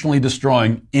intentionally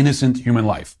destroying innocent human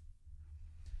life.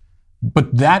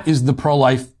 But that is the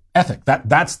pro-life ethic.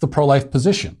 That's the pro-life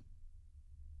position.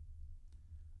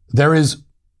 There is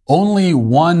only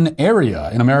one area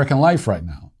in American life right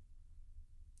now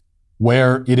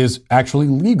where it is actually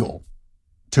legal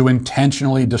to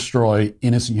intentionally destroy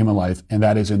innocent human life, and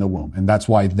that is in the womb. And that's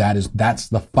why that's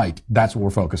the fight. That's what we're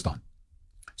focused on.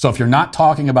 So if you're not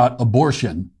talking about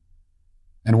abortion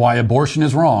and why abortion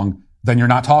is wrong, then you're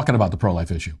not talking about the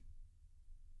pro-life issue.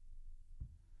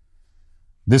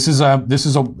 This is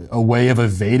a way of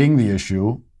evading the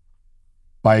issue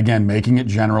by, again, making it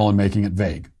general and making it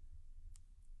vague.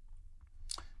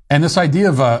 And this idea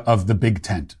of the big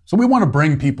tent. So we want to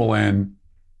bring people in.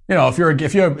 You know, if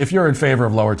you're in favor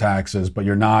of lower taxes, but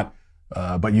you're not,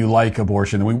 but you like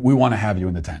abortion, we want to have you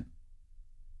in the tent.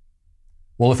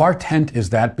 Well, if our tent is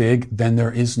that big, then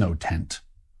there is no tent.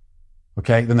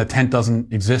 Okay? Then the tent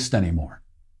doesn't exist anymore.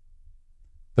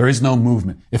 There is no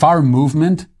movement. If our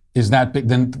movement is that big,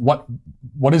 then what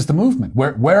is the movement?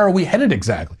 Where are we headed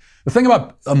exactly? The thing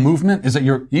about a movement is that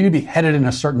you need to be headed in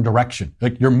a certain direction.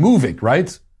 Like you're moving,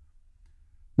 right?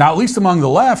 Now, at least among the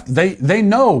left, they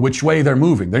know which way they're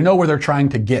moving. They know where they're trying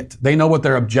to get. They know what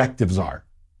their objectives are.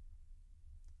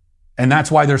 And that's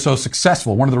why they're so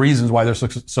successful. One of the reasons why they're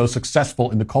so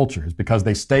successful in the culture is because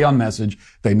they stay on message.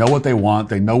 They know what they want.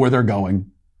 They know where they're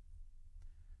going.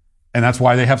 And that's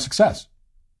why they have success.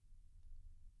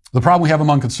 The problem we have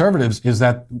among conservatives is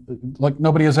that, like,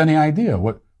 nobody has any idea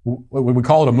what we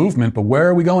call it a movement, but where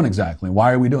are we going exactly?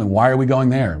 Why are we doing? Why are we going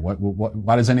there?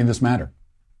 Why does any of this matter?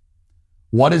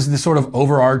 What is the sort of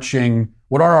overarching,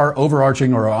 what are our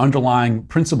overarching or our underlying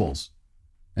principles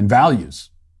and values?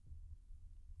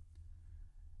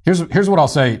 Here's what I'll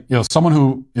say. You know, someone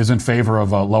who is in favor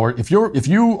of lower, if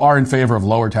you are in favor of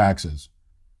lower taxes,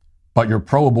 but you're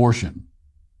pro-abortion,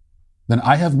 then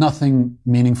I have nothing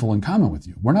meaningful in common with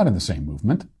you. We're not in the same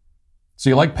movement. So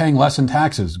you like paying less in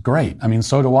taxes. Great. I mean,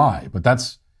 so do I. But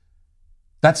that's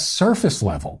surface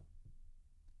level.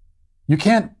 You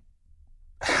can't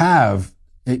have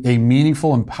a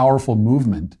meaningful and powerful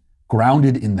movement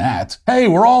grounded in that. Hey,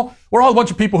 we're all a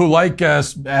bunch of people who like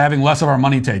having less of our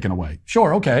money taken away.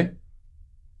 Sure, okay.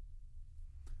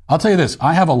 I'll tell you this.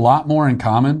 I have a lot more in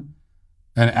common.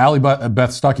 And Allie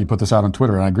Beth Stuckey put this out on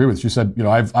Twitter, and I agree with it. She said, you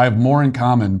know, I have more in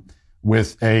common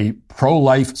with a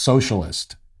pro-life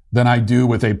socialist than I do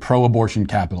with a pro-abortion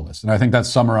capitalist. And I think that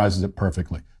summarizes it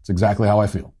perfectly. It's exactly how I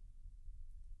feel.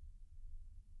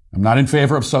 I'm not in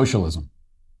favor of socialism.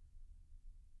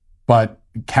 But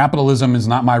capitalism is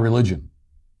not my religion.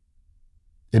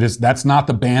 That's not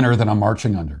the banner that I'm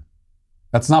marching under.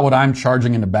 That's not what I'm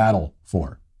charging into battle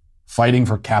for, fighting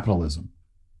for capitalism.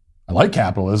 I like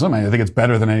capitalism. I think it's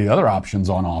better than any other options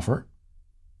on offer.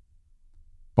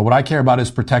 But what I care about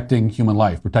is protecting human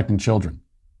life, protecting children.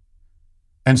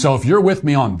 And so if you're with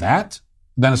me on that,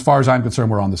 then as far as I'm concerned,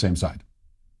 we're on the same side.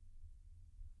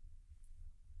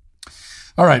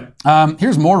 All right.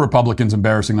 Here's more Republicans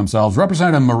embarrassing themselves.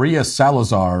 Representative Maria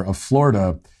Salazar of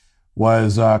Florida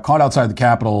was caught outside the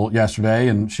Capitol yesterday,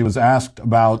 and she was asked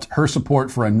about her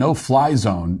support for a no-fly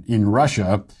zone in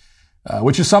Russia,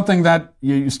 which is something that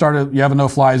you have a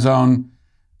no-fly zone.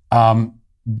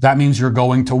 That means you're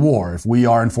going to war. If we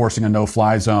are enforcing a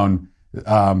no-fly zone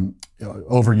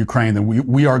over Ukraine, then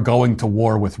we are going to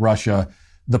war with Russia.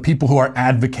 The people who are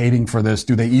advocating for this,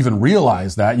 do they even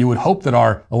realize that? You would hope that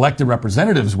our elected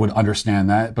representatives would understand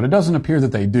that, but it doesn't appear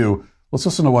that they do. Let's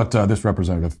listen to what this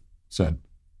representative said.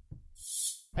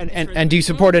 And do you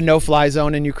support a no-fly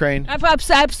zone in Ukraine?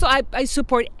 I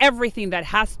support everything that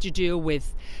has to do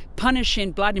with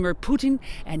punishing Vladimir Putin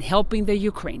and helping the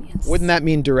Ukrainians. Wouldn't that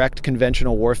mean direct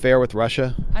conventional warfare with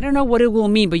Russia? I don't know what it will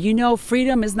mean, but you know,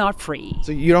 freedom is not free.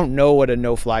 So you don't know what a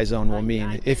no-fly zone will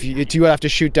mean. If you have to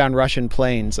shoot down Russian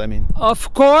planes, I mean.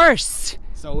 Of course.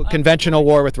 So conventional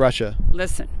war with Russia.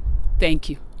 Listen, thank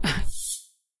you.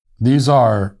 These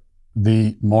are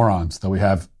the morons that we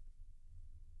have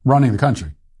running the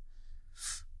country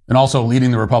and also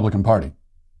leading the Republican Party.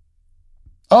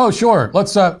 Oh, sure.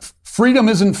 Freedom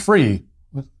isn't free.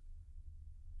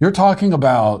 You're talking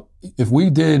about if we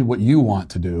did what you want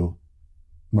to do,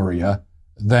 Maria,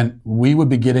 then we would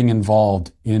be getting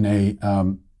involved in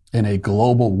a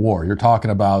global war. You're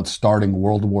talking about starting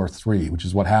World War III, which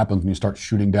is what happens when you start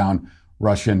shooting down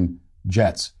Russian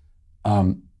jets.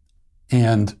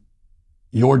 And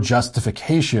your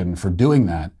justification for doing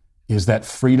that is that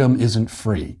freedom isn't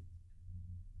free.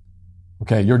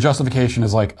 Okay, your justification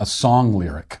is like a song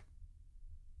lyric.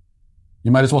 You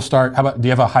might as well start, do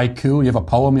you have a haiku? Do you have a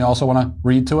poem you also want to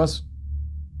read to us?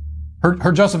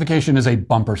 Her justification is a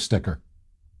bumper sticker.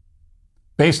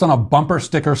 based on a bumper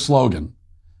sticker slogan,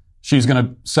 she's going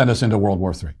to send us into World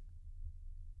War III.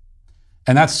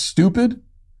 And that's stupid,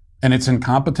 and it's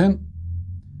incompetent,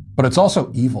 but it's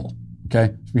also evil,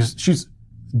 okay? Because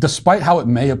despite how it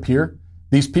may appear,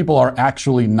 these people are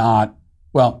actually not,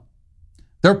 well,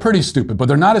 they're pretty stupid, but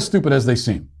they're not as stupid as they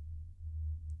seem.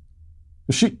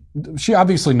 She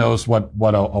obviously knows what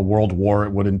a world war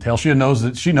it would entail. She knows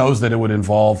that it would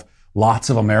involve lots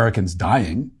of Americans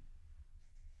dying.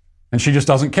 And she just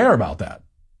doesn't care about that.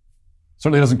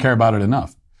 Certainly doesn't care about it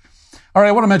enough. All right,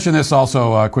 I want to mention this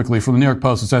also quickly from the New York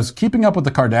Post. It says, keeping up with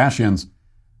the Kardashians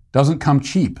doesn't come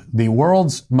cheap. The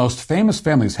world's most famous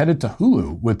families headed to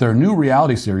Hulu with their new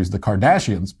reality series, The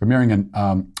Kardashians, premiering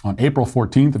on April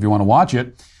 14th if you want to watch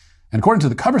it. And according to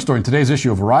the cover story in today's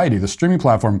issue of Variety, the streaming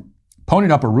platform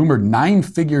ponied up a rumored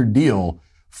 9-figure deal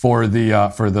for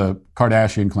the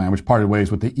Kardashian clan, which parted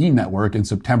ways with the E! Network in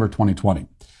September 2020.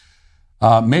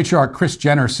 Matriarch Kris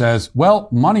Jenner says, well,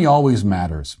 money always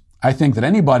matters. I think that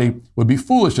anybody would be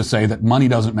foolish to say that money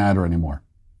doesn't matter anymore.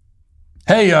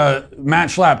 Hey, Matt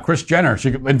Schlapp, Kris Jenner,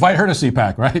 invite her to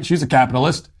CPAC, right? She's a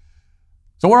capitalist.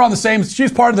 So we're on the same,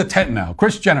 she's part of the tent now.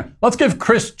 Kris Jenner. Let's give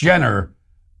Kris Jenner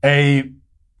a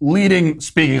leading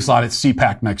speaking slot at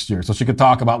CPAC next year so she could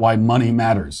talk about why money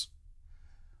matters.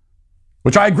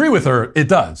 Which I agree with her, it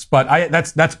does. But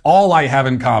that's all I have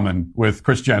in common with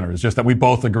Kris Jenner is just that we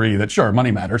both agree that, sure, money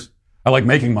matters. I like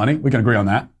making money. We can agree on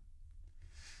that.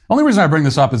 Only reason I bring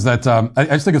this up is that I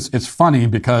just think it's funny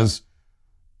because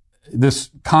this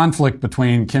conflict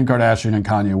between Kim Kardashian and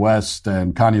Kanye West,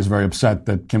 and Kanye is very upset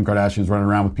that Kim Kardashian is running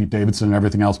around with Pete Davidson and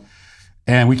everything else.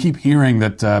 And we keep hearing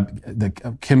that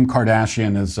Kim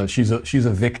Kardashian is she's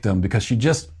a victim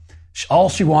because all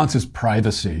she wants is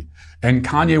privacy. And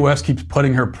Kanye West keeps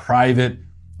putting her private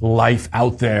life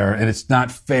out there, and it's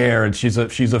not fair. And she's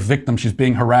a victim. She's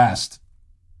being harassed.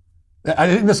 I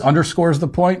think this underscores the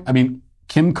point. I mean,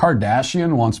 Kim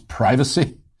Kardashian wants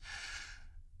privacy.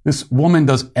 This woman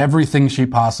does everything she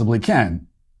possibly can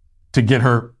to get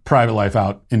her private life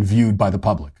out and viewed by the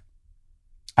public.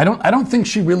 I don't think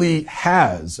she really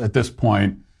has, at this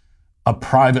point, a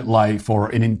private life or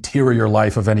an interior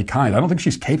life of any kind. I don't think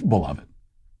she's capable of it.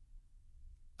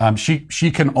 She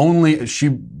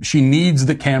needs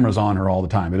the cameras on her all the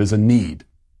time. It is a need.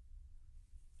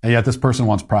 And yet this person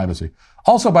wants privacy.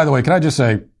 Also, by the way, can I just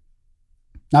say,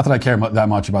 not that I care that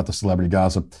much about the celebrity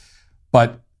gossip,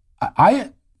 but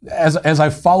as I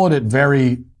followed it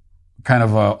very kind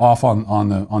of off on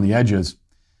the edges,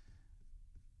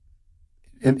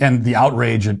 and the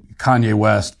outrage at Kanye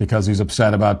West because he's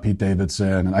upset about Pete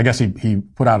Davidson, and I guess he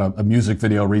put out a music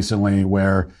video recently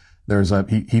where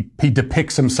he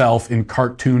depicts himself in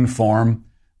cartoon form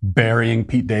burying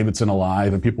Pete Davidson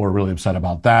alive, and people are really upset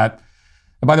about that.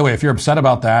 And by the way, if you're upset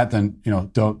about that, then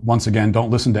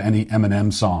don't listen to any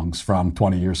Eminem songs from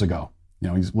 20 years ago.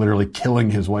 He's literally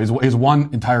killing his wife. His one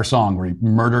entire song where he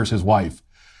murders his wife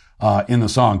in the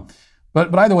song.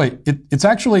 But either way, it's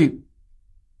actually,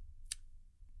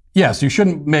 yes, you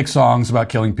shouldn't make songs about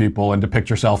killing people and depict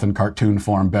yourself in cartoon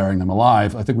form burying them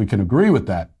alive. I think we can agree with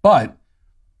that. But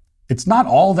it's not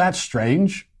all that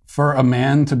strange for a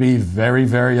man to be very,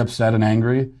 very upset and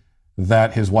angry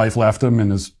that his wife left him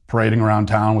and is parading around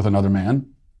town with another man.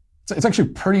 It's actually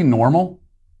pretty normal.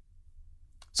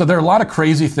 So there are a lot of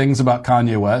crazy things about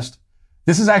Kanye West.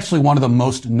 This is actually one of the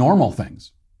most normal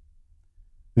things.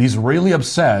 He's really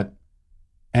upset,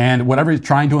 and whatever he's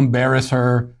trying to embarrass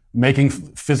her, making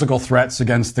physical threats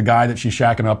against the guy that she's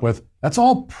shacking up with, that's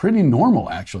all pretty normal,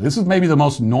 actually. This is maybe the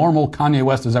most normal Kanye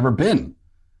West has ever been.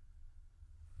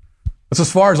 That's as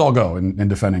far as I'll go in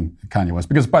defending Kanye West.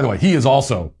 Because, by the way, he is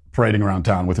also parading around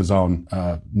town with his own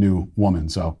new woman.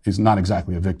 So he's not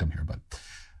exactly a victim here, but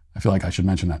I feel like I should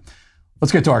mention that.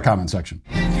 Let's get to our comment section.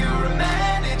 If you're a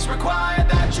man, it's required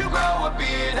that you grow a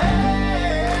beard.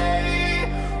 Hey,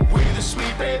 we're the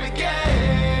Sweet Baby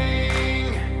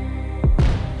Gang.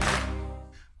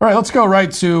 All right, let's go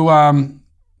right to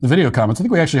the video comments. I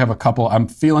think we actually have a couple. I'm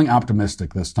feeling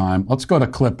optimistic this time. Let's go to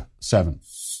clip 7.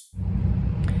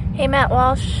 Hey, Matt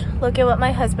Walsh, look at what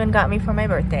my husband got me for my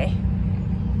birthday.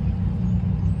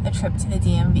 A trip to the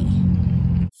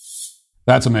DMV.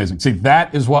 That's amazing. See,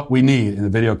 that is what we need in the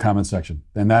video comment section.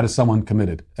 And that is someone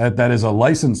committed. That is a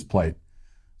license plate.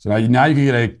 So now you can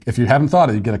get if you haven't thought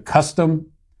of it, you get a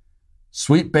custom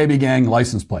Sweet Baby Gang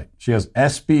license plate. She has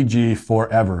SBG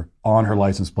forever on her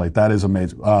license plate. That is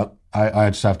amazing. I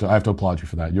have to applaud you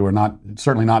for that. You are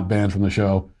certainly not banned from the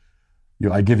show.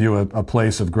 I give you a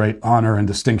place of great honor and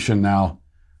distinction now.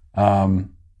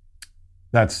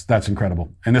 That's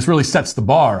incredible. And this really sets the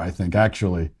bar, I think,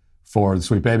 actually, for the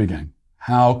Sweet Baby Gang.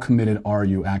 How committed are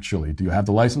you actually? Do you have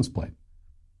the license plate?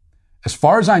 As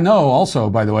far as I know,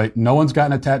 also, by the way, no one's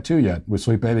gotten a tattoo yet with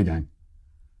Sweet Baby Gang.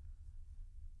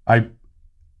 I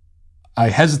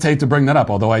hesitate to bring that up,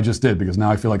 although I just did, because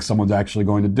now I feel like someone's actually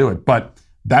going to do it. But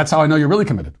that's how I know you're really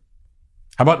committed.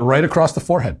 How about right across the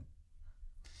forehead?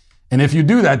 And if you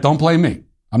do that, don't blame me.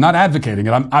 I'm not advocating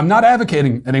it. I'm not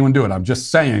advocating anyone do it. I'm just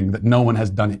saying that no one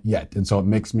has done it yet. And so it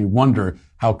makes me wonder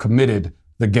how committed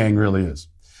the gang really is.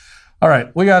 All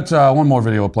right, we got one more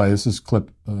video to play. This is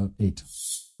clip 8.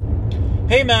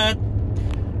 Hey, Matt.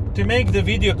 To make the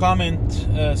video comment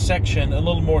section a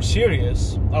little more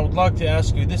serious, I would like to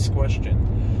ask you this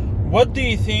question. What do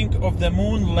you think of the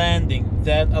moon landing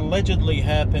that allegedly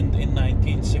happened in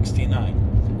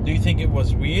 1969? Do you think it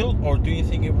was real or do you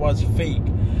think it was fake?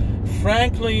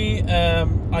 Frankly,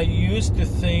 I used to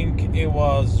think it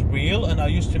was real, and I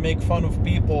used to make fun of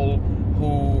people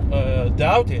who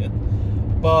doubt it.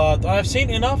 But I've seen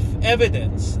enough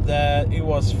evidence that it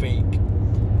was fake.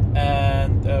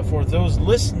 And for those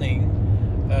listening,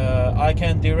 I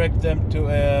can direct them to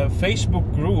a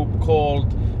Facebook group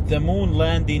called The Moon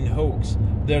Landing Hoax.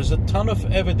 There's a ton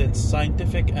of evidence,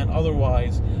 scientific and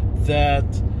otherwise, that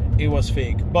it was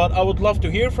fake. But I would love to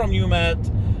hear from you, Matt.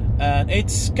 And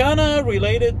it's kind of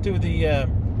related to the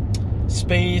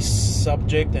space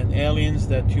subject and aliens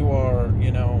that you are,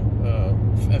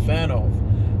 a fan of.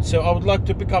 So I would like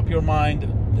to pick up your mind.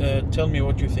 Tell me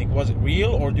what you think. Was it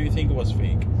real or do you think it was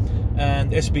fake?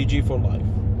 And SBG for life.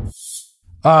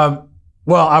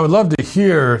 Well, I would love to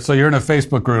hear. So you're in a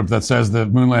Facebook group that says the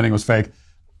moon landing was fake,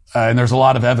 and there's a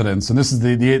lot of evidence. And this is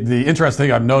the interesting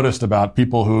thing I've noticed about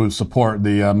people who support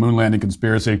the moon landing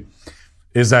conspiracy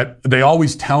is that they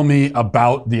always tell me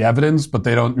about the evidence, but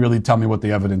they don't really tell me what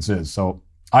the evidence is. So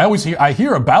I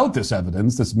hear about this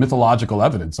evidence, this mythological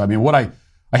evidence. I mean,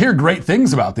 I hear great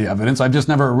things about the evidence. I've just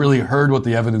never really heard what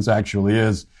the evidence actually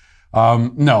is.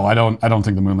 No, I don't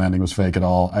think the moon landing was fake at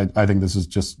all. I think this is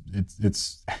just,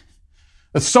 it's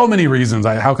so many reasons.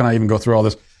 How can I even go through all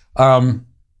this? Well,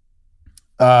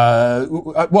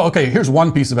 okay, here's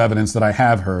one piece of evidence that I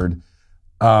have heard.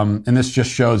 And this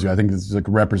just shows you, I think this is a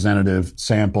representative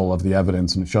sample of the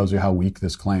evidence, and it shows you how weak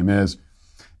this claim is.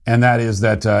 And that is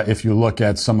that, if you look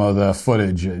at some of the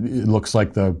footage, it looks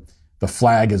like the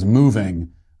flag is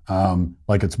moving,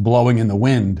 like it's blowing in the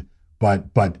wind.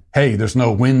 But hey, there's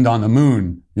no wind on the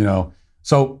moon,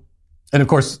 So, and of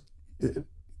course,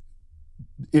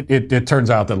 it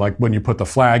turns out that like when you put the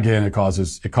flag in, it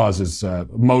causes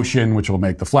motion, which will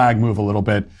make the flag move a little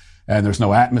bit, and there's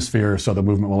no atmosphere, so the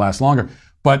movement will last longer.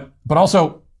 But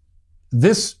also,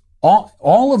 this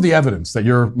all of the evidence that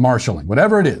you're marshaling,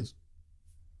 whatever it is,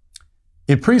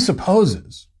 it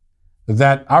presupposes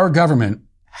that our government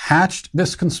hatched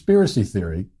this conspiracy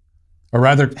theory, or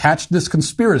rather hatched this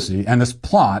conspiracy and this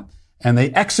plot, and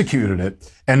they executed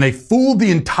it, and they fooled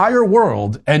the entire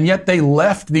world, and yet they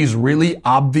left these really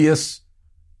obvious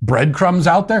breadcrumbs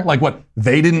out there? Like what,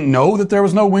 they didn't know that there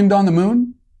was no wind on the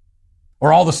moon?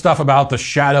 Or all the stuff about the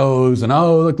shadows, and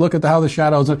look at how the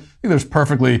shadows, I think there's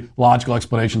perfectly logical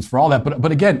explanations for all that.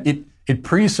 But again, it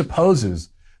presupposes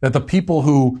that the people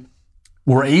who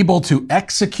were able to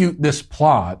execute this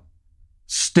plot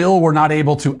still were not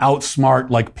able to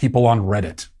outsmart like people on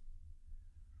Reddit.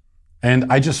 And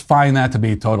I just find that to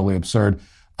be totally absurd.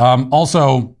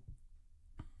 Also,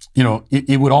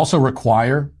 it would also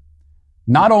require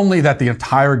not only that the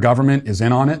entire government is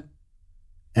in on it,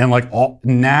 and like all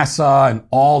NASA and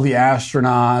all the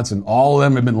astronauts and all of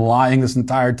them have been lying this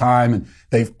entire time, and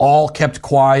they've all kept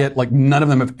quiet. Like none of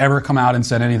them have ever come out and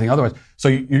said anything otherwise. So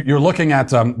you're looking at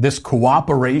this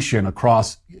cooperation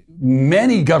across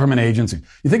many government agencies.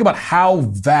 You think about how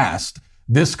vast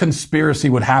this conspiracy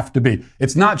would have to be.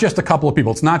 It's not just a couple of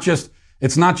people. It's not just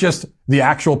the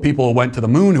actual people who went to the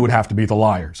moon who would have to be the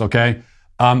liars. Okay,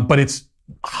 but it's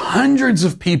hundreds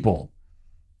of people,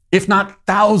 if not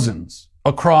thousands,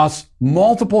 across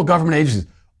multiple government agencies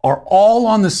are all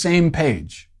on the same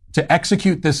page to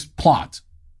execute this plot.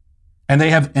 And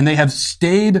they have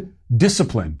stayed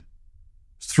disciplined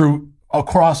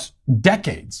across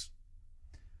decades.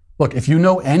 Look, if you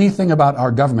know anything about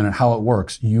our government and how it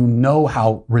works, you know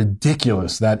how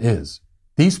ridiculous that is.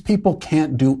 These people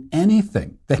can't do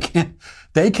anything.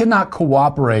 They cannot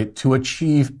cooperate to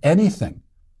achieve anything.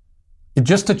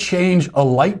 Just to change a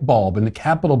light bulb in the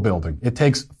Capitol building, it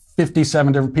takes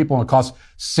 57 different people, and it costs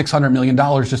 $600 million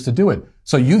just to do it.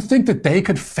 So you think that they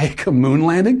could fake a moon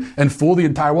landing and fool the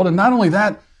entire world? And not only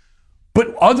that,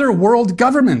 but other world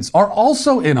governments are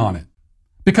also in on it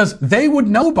because they would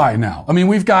know by now. I mean,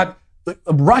 we've got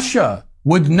Russia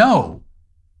would know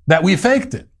that we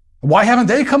faked it. Why haven't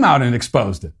they come out and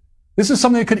exposed it? This is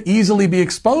something that could easily be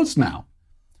exposed now.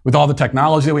 With all the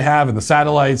technology that we have and the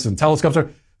satellites and telescopes,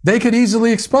 they could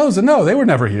easily expose it. No, they were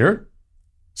never here.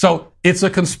 So it's a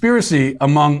conspiracy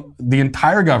among the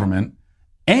entire government,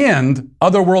 and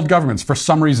other world governments for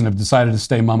some reason have decided to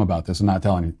stay mum about this and not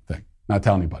tell anything, not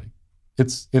tell anybody.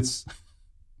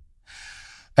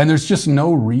 And there's just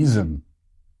no reason.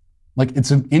 Like,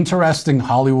 it's an interesting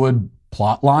Hollywood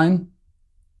plot line.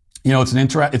 You know,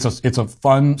 it's a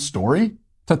fun story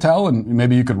to tell, and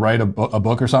maybe you could write a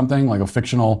book or something, like a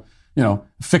fictionalized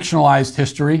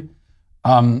history,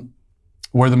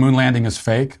 where the moon landing is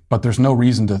fake, but there's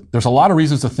a lot of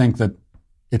reasons to think that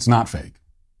it's not fake,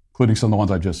 including some of the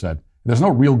ones I just said. There's no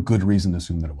real good reason to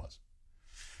assume that it was.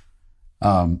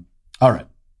 All right.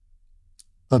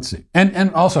 Let's see.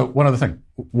 And also, one other thing.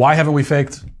 Why haven't we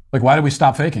faked, why did we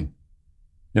stop faking?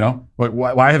 You know,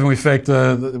 why haven't we faked,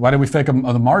 why did we fake the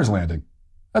Mars landing?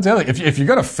 That's the other thing. If you're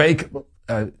going to fake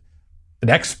an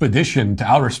expedition to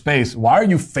outer space, why are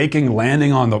you faking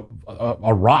landing on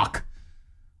a rock?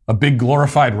 A big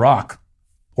glorified rock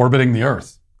orbiting the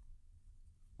Earth.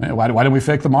 Why didn't we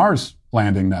fake the Mars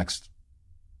landing next?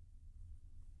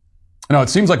 It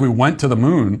seems like we went to the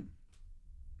moon,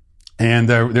 and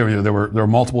there were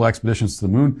multiple expeditions to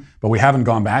the moon, but we haven't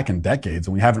gone back in decades,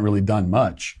 and we haven't really done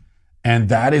much. And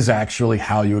that is actually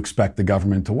how you expect the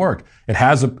government to work. It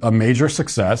has a major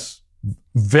success,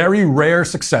 very rare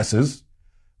successes,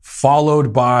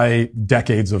 followed by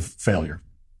decades of failure.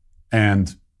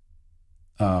 And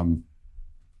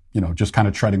just kind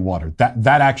of treading water.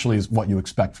 That actually is what you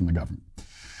expect from the government.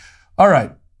 All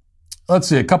right. Let's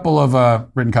see. A couple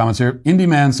of written comments here. Indie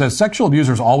Man says, sexual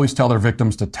abusers always tell their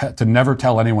victims to never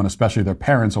tell anyone, especially their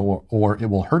parents, or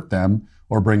it will hurt them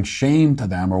or bring shame to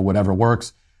them or whatever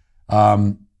works.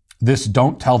 This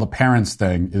don't tell the parents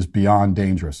thing is beyond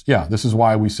dangerous. Yeah, this is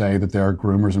why we say that there are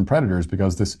groomers and predators,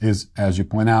 because this is, as you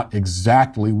point out,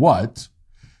 exactly what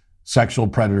sexual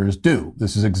predators do.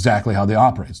 This is exactly how they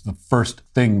operate. The first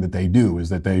thing that they do is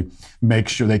that they make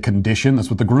sure they condition. That's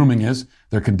what the grooming is.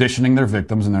 They're conditioning their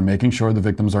victims, and they're making sure the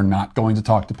victims are not going to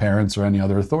talk to parents or any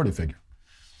other authority figure.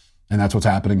 And that's what's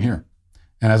happening here.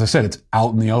 And as I said, it's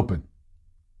out in the open.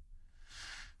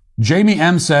 Jamie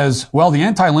M. says, well, the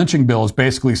anti-lynching bill is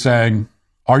basically saying,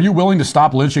 are you willing to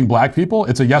stop lynching black people?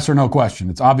 It's a yes or no question.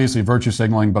 It's obviously virtue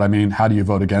signaling, but I mean, how do you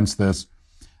vote against this?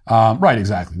 Right,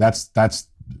 exactly. That's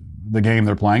the game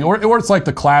they're playing. Or it's like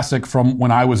the classic from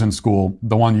when I was in school,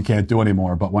 the one you can't do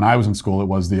anymore. But when I was in school, it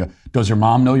was does your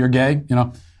mom know you're gay?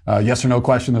 Yes or no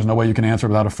question. There's no way you can answer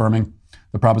without affirming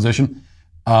the proposition.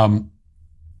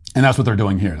 And that's what they're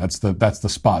doing here. That's the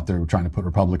spot they're trying to put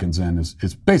Republicans in is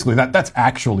basically that's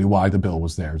actually why the bill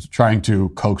was there. It's trying to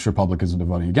coax Republicans into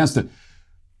voting against it.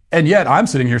 And yet I'm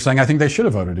sitting here saying I think they should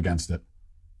have voted against it.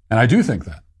 And I do think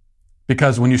that.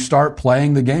 Because when you start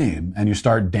playing the game and you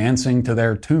start dancing to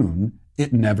their tune,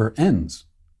 it never ends.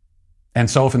 And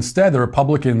so if instead the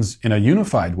Republicans in a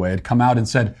unified way had come out and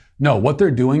said, no, what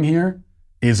they're doing here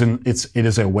it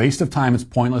is a waste of time. It's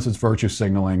pointless. It's virtue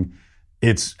signaling.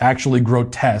 It's actually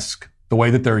grotesque the way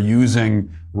that they're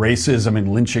using racism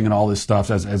and lynching and all this stuff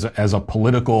as a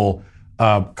political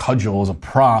cudgel, as a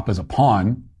prop, as a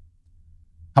pawn.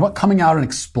 How about coming out and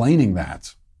explaining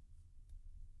that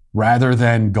rather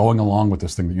than going along with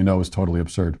this thing that you know is totally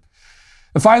absurd?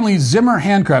 And finally, Zimmer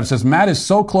Handcraft says, Matt is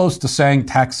so close to saying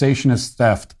taxation is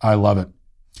theft. I love it.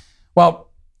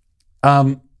 Well,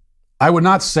 I would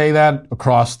not say that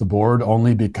across the board,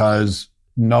 only because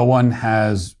no one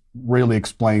has really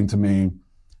explained to me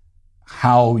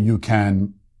how you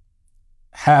can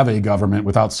have a government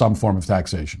without some form of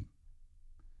taxation.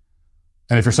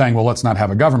 And if you're saying, well, let's not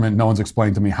have a government, no one's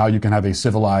explained to me how you can have a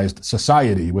civilized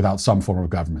society without some form of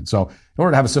government. So in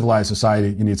order to have a civilized society,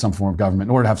 you need some form of government.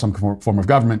 In order to have some form of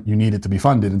government, you need it to be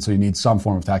funded. And so you need some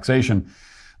form of taxation,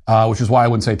 which is why I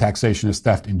wouldn't say taxation is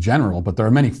theft in general. But there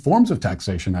are many forms of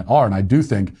taxation that are. And I do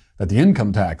think that the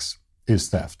income tax is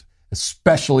theft,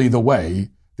 especially the way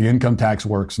the income tax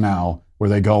works now, where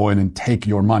they go in and take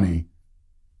your money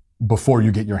before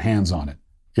you get your hands on it.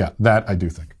 Yeah, that I do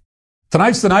think.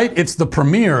 Tonight's the night. It's the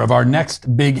premiere of our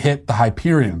next big hit, The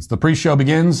Hyperions. The pre-show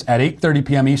begins at 8:30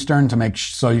 p.m. Eastern.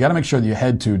 So you got to make sure that you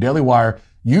head to Daily Wire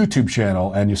YouTube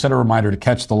channel and you set a reminder to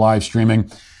catch the live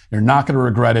streaming. You're not going to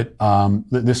regret it.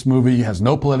 This movie has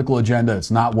no political agenda.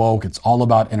 It's not woke. It's all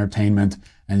about entertainment.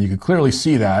 And you can cclearly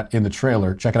see that in the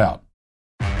trailer. Check it out.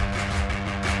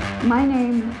 My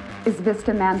name is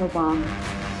Vista Mandelbaum.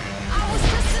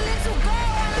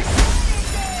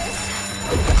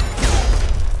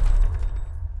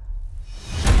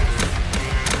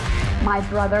 My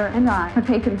brother and I have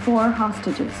taken 4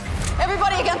 hostages.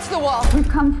 Everybody against the wall. We've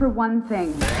come for one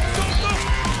thing.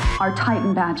 Our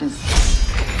Titan badges.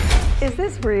 Is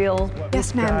this real?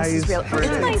 Yes, ma'am, this is real.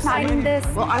 Can I sign this?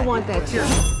 Well, I want that too.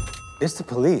 It's the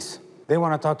police. They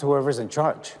want to talk to whoever's in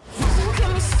charge.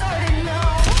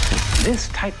 This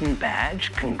Titan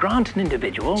badge can grant an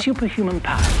individual superhuman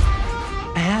power.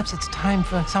 Perhaps it's time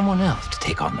for someone else to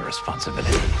take on the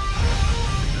responsibility.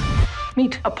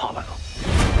 Meet Apollo.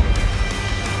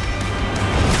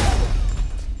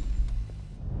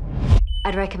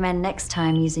 I'd recommend next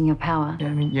time using your power.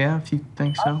 Yeah, if you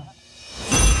think so.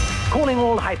 Calling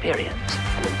all Hyperions.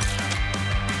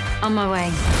 On my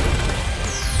way.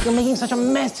 You're making such a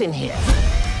mess in here.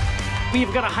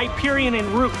 We've got a Hyperion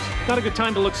en route. Not a good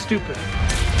time to look stupid.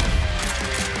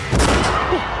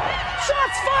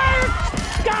 Shots fired!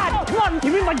 God, run!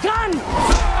 Give me my gun!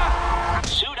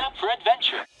 Suit up for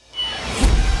adventure.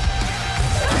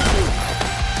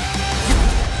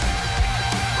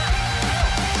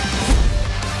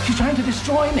 She's trying to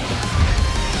destroy me.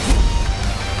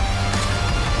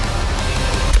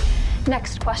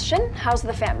 Next question. How's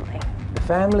the family? The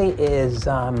family is,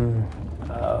 gosh,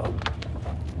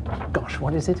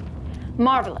 what is it?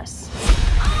 Marvelous.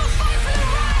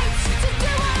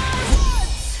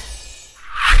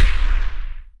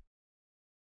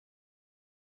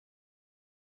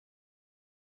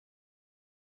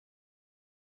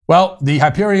 Well, The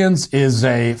Hyperions is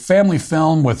a family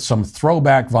film with some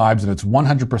throwback vibes, and it's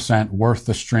 100% worth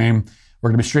the stream. We're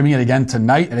going to be streaming it again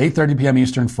tonight at 8:30 p.m.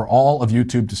 Eastern for all of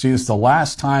YouTube to see. This is the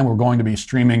last time we're going to be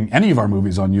streaming any of our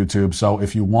movies on YouTube. So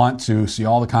if you want to see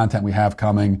all the content we have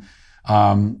coming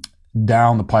down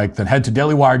the pike, then head to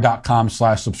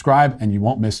dailywire.com/subscribe, and you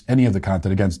won't miss any of the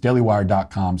content. Again, it's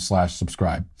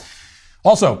dailywire.com/subscribe.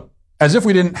 Also, as if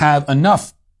we didn't have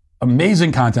enough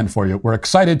amazing content for you, we're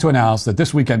excited to announce that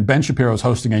this weekend Ben Shapiro is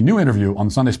hosting a new interview on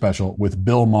the Sunday Special with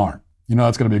Bill Maher. You know,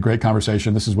 that's going to be a great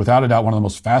conversation. This is without a doubt one of the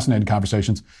most fascinating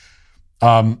conversations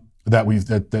that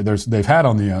they've had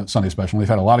on the Sunday Special. They've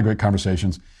had a lot of great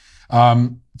conversations.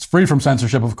 It's free from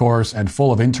censorship, of course, and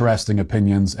full of interesting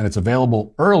opinions, and it's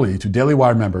available early to Daily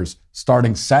Wire members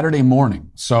starting Saturday morning.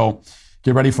 So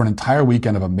get ready for an entire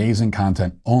weekend of amazing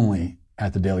content only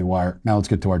at the Daily Wire. Now let's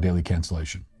get to our daily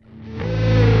cancellation.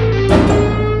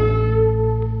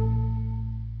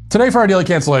 Today for our daily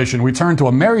cancellation, we turn to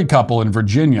a married couple in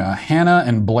Virginia, Hannah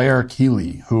and Blair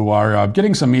Keeley, who are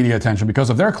getting some media attention because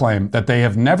of their claim that they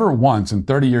have never once in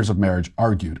 30 years of marriage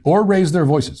argued or raised their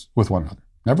voices with one another.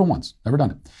 Never once. Never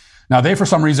done it. Now, they, for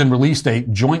some reason, released a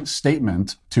joint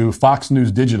statement to Fox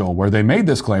News Digital where they made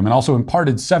this claim and also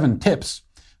imparted 7 tips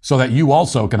so that you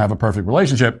also can have a perfect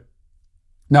relationship.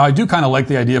 Now, I do kind of like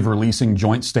the idea of releasing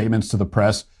joint statements to the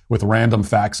press with random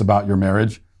facts about your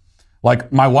marriage.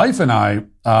 Like, my wife and I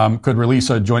could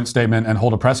release a joint statement and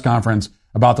hold a press conference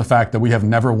about the fact that we have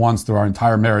never once through our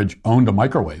entire marriage owned a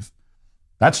microwave.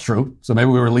 That's true. So maybe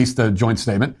we released a joint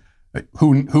statement.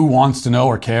 Who wants to know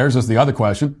or cares is the other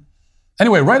question.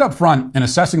 Anyway, right up front, in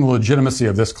assessing the legitimacy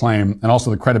of this claim and also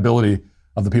the credibility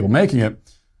of the people making it,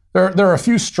 there are a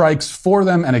few strikes for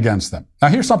them and against them. Now,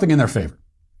 here's something in their favor.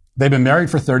 They've been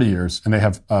married for 30 years and they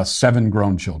have 7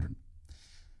 grown children.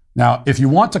 Now, if you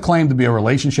want to claim to be a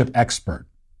relationship expert,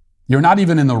 you're not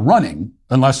even in the running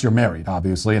unless you're married,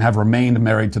 obviously, and have remained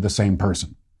married to the same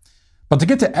person. But to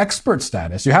get to expert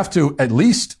status, you have to at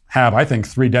least have, I think,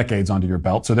 3 decades under your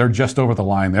belt. So they're just over the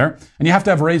line there. And you have to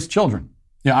have raised children.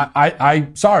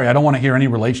 Sorry, I don't want to hear any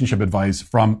relationship advice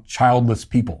from childless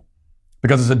people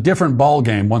because it's a different ball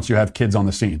game once you have kids on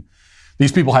the scene.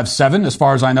 These people have 7. As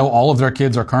far as I know, all of their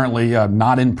kids are currently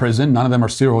not in prison. None of them are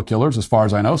serial killers, as far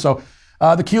as I know. So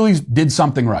the Keeleys did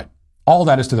something right. All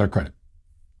that is to their credit.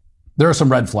 There are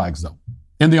some red flags, though.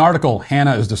 In the article,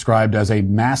 Hannah is described as a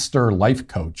master life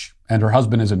coach, and her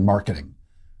husband is in marketing.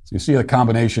 So you see the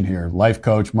combination here, life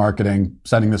coach, marketing,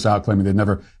 sending this out, claiming they've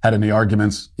never had any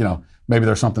arguments. You know, maybe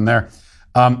there's something there.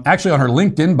 Actually, on her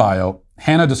LinkedIn bio,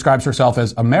 Hannah describes herself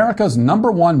as America's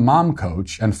 #1 mom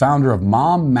coach and founder of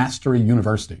Mom Mastery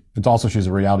University. It's also, she's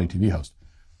a reality TV host.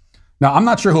 Now, I'm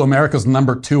not sure who America's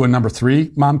 #2 and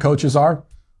 #3 mom coaches are,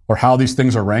 or how these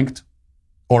things are ranked,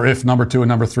 or if #2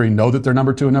 and #3 know that they're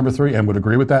 #2 and #3 and would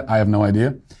agree with that. I have no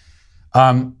idea.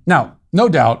 Now, no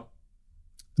doubt,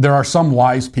 there are some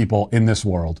wise people in this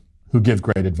world who give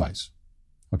great advice.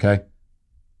 Okay?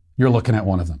 You're looking at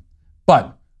one of them.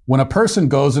 But when a person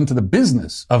goes into the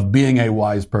business of being a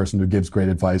wise person who gives great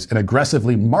advice and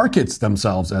aggressively markets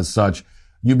themselves as such,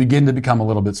 you begin to become a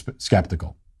little bit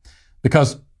skeptical.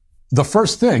 Because the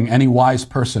first thing any wise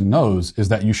person knows is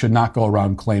that you should not go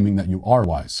around claiming that you are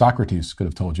wise. Socrates could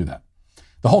have told you that.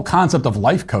 The whole concept of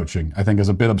life coaching, I think, is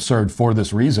a bit absurd for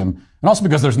this reason. And also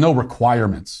because there's no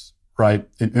requirements, right,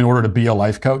 in order to be a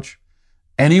life coach.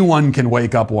 Anyone can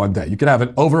wake up one day. You could have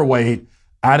an overweight,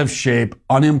 out of shape,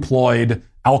 unemployed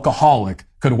alcoholic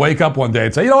could wake up one day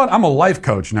and say, you know what, I'm a life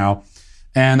coach now,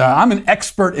 and I'm an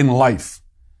expert in life.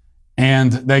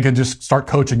 And they could just start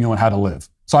coaching you on how to live.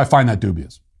 So I find that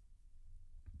dubious.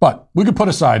 But we could put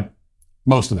aside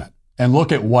most of that and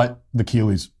look at what the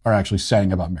Keeleys are actually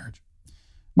saying about marriage.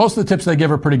 Most of the tips they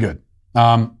give are pretty good.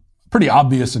 Pretty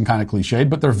obvious and kind of cliched,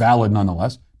 but they're valid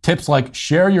nonetheless. Tips like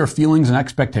share your feelings and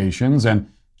expectations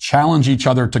and challenge each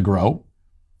other to grow.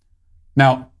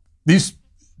 Now, these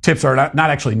tips are not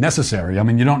actually necessary. I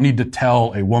mean, you don't need to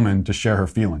tell a woman to share her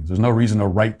feelings. There's no reason to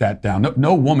write that down.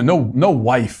 No woman, no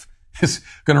wife is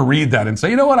going to read that and say,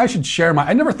 you know what,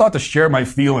 I never thought to share my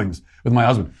feelings with my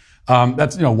husband.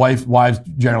 That's, wives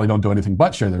generally don't do anything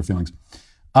but share their feelings.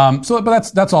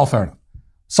 But that's all fair enough.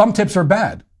 Some tips are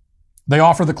bad. They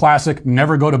offer the classic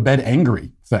never go to bed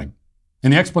angry thing. In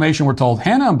the explanation, we're told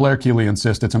Hannah and Blair Keeley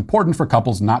insist it's important for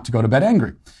couples not to go to bed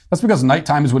angry. That's because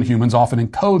nighttime is when humans often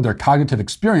encode their cognitive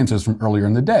experiences from earlier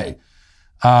in the day.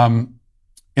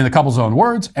 In the couple's own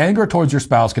words, anger towards your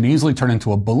spouse can easily turn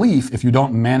into a belief if you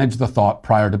don't manage the thought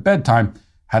prior to bedtime.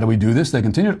 How do we do this? They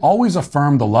continued, always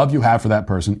affirm the love you have for that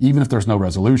person, even if there's no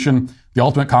resolution. The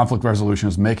ultimate conflict resolution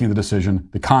is making the decision,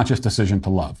 the conscious decision to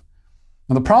love.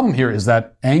 Now, the problem here is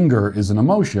that anger is an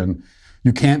emotion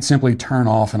you can't simply turn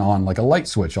off and on like a light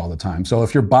switch all the time. So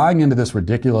if you're buying into this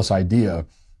ridiculous idea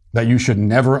that you should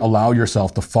never allow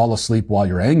yourself to fall asleep while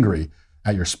you're angry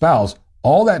at your spouse,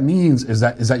 all that means is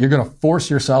that you're going to force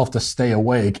yourself to stay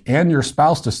awake and your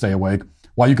spouse to stay awake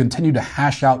while you continue to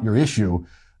hash out your issue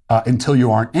until you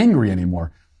aren't angry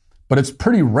anymore. But it's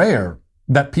pretty rare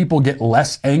that people get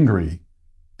less angry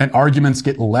and arguments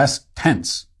get less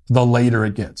tense the later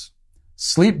it gets.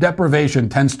 Sleep deprivation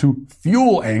tends to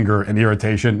fuel anger and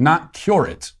irritation, not cure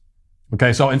it.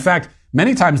 Okay, so in fact,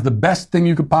 many times the best thing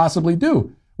you could possibly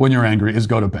do when you're angry is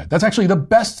go to bed. That's actually the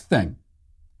best thing.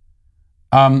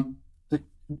 Like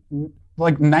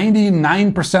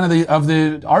 99% of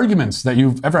the arguments that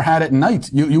you've ever had at night,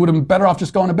 you would have been better off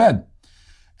just going to bed.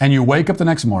 And you wake up the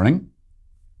next morning,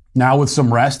 now with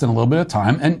some rest and a little bit of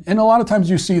time, and a lot of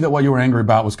times you see that what you were angry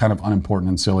about was kind of unimportant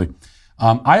and silly.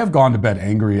 I have gone to bed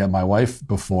angry at my wife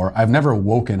before. I've never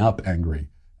woken up angry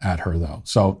at her, though.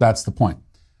 So that's the point.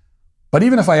 But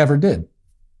even if I ever did,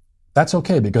 that's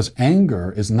okay, because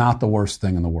anger is not the worst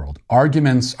thing in the world.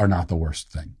 Arguments are not the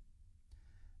worst thing.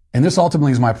 And this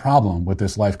ultimately is my problem with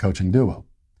this life coaching duo.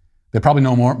 They probably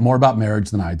know more about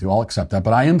marriage than I do. I'll accept that.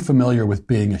 But I am familiar with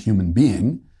being a human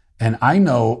being. And I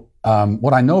know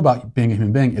what I know about being a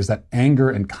human being is that anger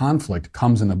and conflict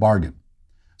comes in the bargain.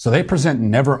 So they present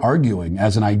never arguing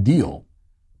as an ideal,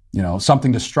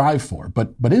 something to strive for.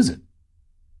 But is it?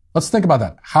 Let's think about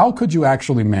that. How could you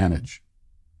actually manage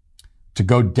to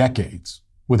go decades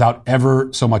without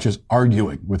ever so much as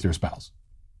arguing with your spouse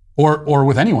or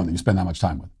with anyone that you spend that much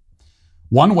time with?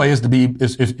 One way is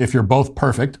if you're both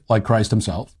perfect, like Christ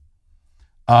himself.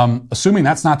 Assuming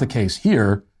that's not the case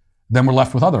here, then we're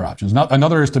left with other options.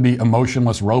 Another is to be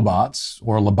emotionless robots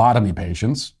or lobotomy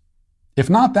patients. If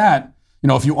not that,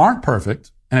 if you aren't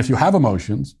perfect, and if you have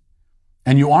emotions,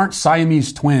 and you aren't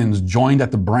Siamese twins joined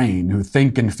at the brain who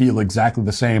think and feel exactly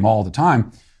the same all the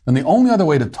time, then the only other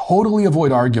way to totally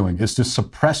avoid arguing is to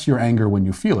suppress your anger when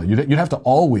you feel it. You'd have to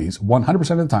always,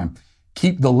 100% of the time,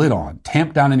 keep the lid on,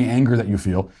 tamp down any anger that you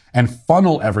feel, and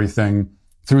funnel everything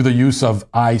through the use of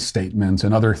I statements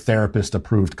and other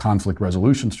therapist-approved conflict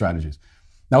resolution strategies.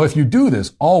 Now, if you do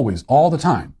this always, all the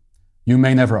time, you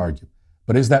may never argue.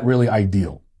 But is that really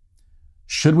ideal?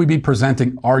 Should we be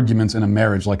presenting arguments in a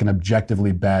marriage like an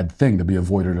objectively bad thing to be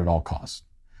avoided at all costs?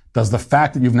 Does the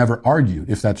fact that you've never argued,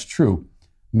 if that's true,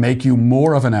 make you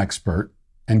more of an expert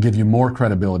and give you more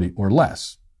credibility or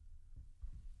less?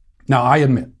 Now, I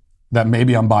admit that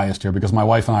maybe I'm biased here because my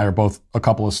wife and I are both a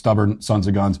couple of stubborn sons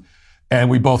of guns, and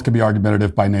we both could be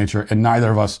argumentative by nature, and neither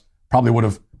of us probably would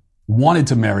have wanted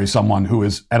to marry someone who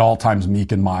is at all times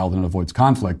meek and mild and avoids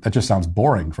conflict. That just sounds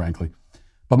boring, frankly.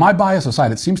 But my bias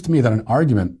aside, it seems to me that an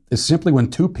argument is simply when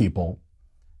two people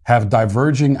have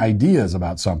diverging ideas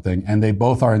about something and they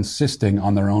both are insisting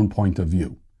on their own point of view.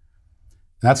 And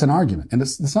that's an argument. And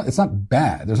it's not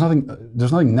bad. There's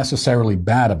nothing necessarily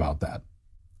bad about that.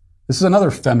 This is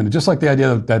another feminine, just like the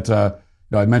idea that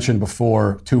I mentioned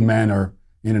before, two men are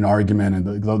in an argument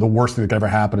and the worst thing that could ever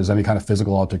happen is any kind of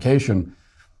physical altercation.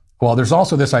 Well, there's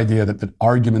also this idea that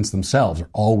arguments themselves are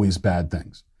always bad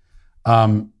things.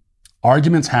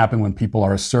 Arguments happen when people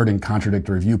are asserting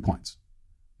contradictory viewpoints.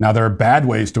 Now, there are bad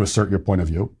ways to assert your point of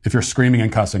view. If you're screaming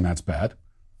and cussing, that's bad.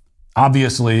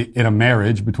 Obviously, in a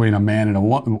marriage between a man and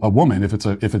a woman, if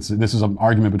this is an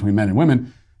argument between men and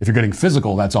women, if you're getting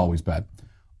physical, that's always bad.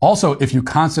 Also, if you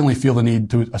constantly feel the need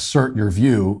to assert your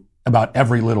view about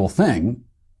every little thing,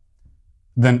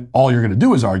 then all you're going to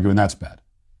do is argue, and that's bad.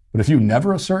 But if you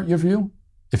never assert your view,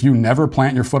 if you never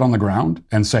plant your foot on the ground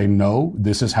and say, no,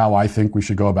 this is how I think we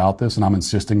should go about this, and I'm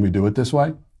insisting we do it this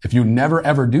way, if you never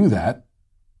ever do that,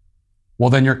 well,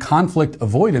 then your conflict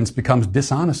avoidance becomes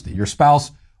dishonesty. Your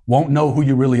spouse won't know who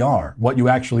you really are, what you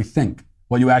actually think,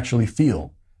 what you actually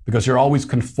feel, because you're always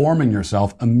conforming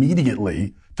yourself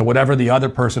immediately to whatever the other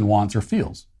person wants or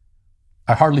feels.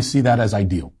 I hardly see that as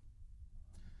ideal.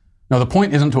 Now, the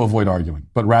point isn't to avoid arguing,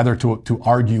 but rather to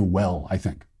argue well, I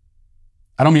think.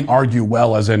 I don't mean argue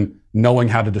well as in knowing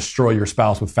how to destroy your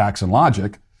spouse with facts and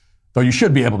logic, though you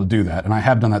should be able to do that, and I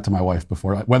have done that to my wife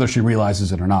before, whether she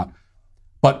realizes it or not.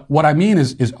 But what I mean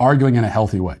is arguing in a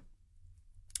healthy way,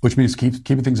 which means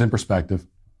keeping things in perspective,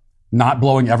 not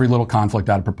blowing every little conflict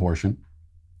out of proportion.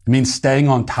 It means staying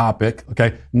on topic,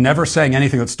 okay? Never saying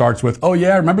anything that starts with, oh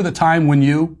yeah, remember the time when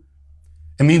you...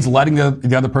 It means letting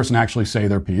the other person actually say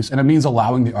their piece, and it means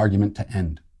allowing the argument to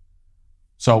end.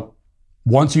 So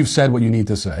once you've said what you need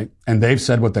to say, and they've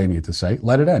said what they need to say,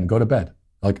 let it end. Go to bed.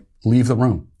 Like, leave the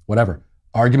room, whatever.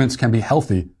 Arguments can be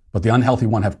healthy, but the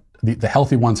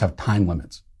healthy ones have time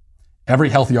limits. Every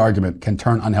healthy argument can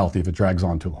turn unhealthy if it drags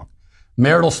on too long.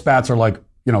 Marital spats are like,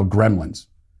 gremlins.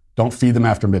 Don't feed them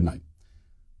after midnight.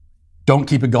 Don't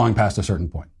keep it going past a certain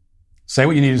point. Say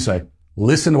what you need to say,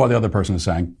 listen to what the other person is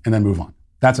saying, and then move on.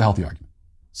 That's a healthy argument.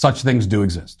 Such things do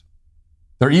exist.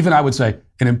 They're even, I would say,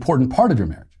 an important part of your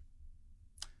marriage.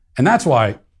 And that's why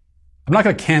I'm not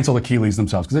going to cancel the Keeleys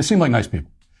themselves, because they seem like nice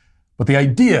people. But the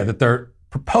idea that they're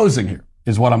proposing here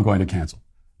is what I'm going to cancel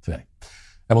today.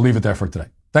 And we'll leave it there for today.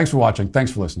 Thanks for watching.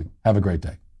 Thanks for listening. Have a great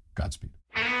day. Godspeed.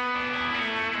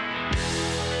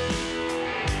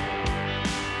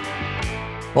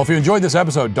 Well, if you enjoyed this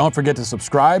episode, don't forget to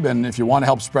subscribe. And if you want to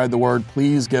help spread the word,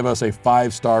 please give us a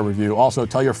 5-star review. Also,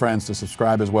 tell your friends to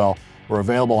subscribe as well. We're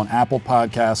available on Apple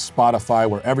Podcasts, Spotify,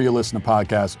 wherever you listen to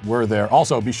podcasts, we're there.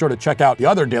 Also, be sure to check out the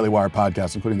other Daily Wire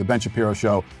podcasts, including The Ben Shapiro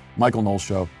Show, Michael Knowles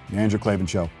Show, The Andrew Klavan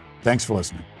Show. Thanks for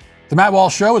listening. The Matt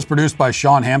Walsh Show is produced by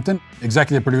Sean Hampton,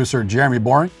 executive producer Jeremy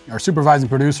Boring. Our supervising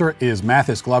producer is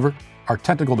Mathis Glover. Our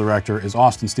technical director is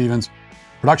Austin Stevens.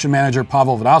 Production manager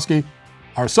Pavel Vodowski.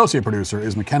 Our associate producer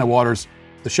is McKenna Waters.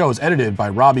 The show is edited by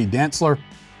Robbie Dantzler.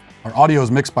 Our audio is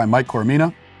mixed by Mike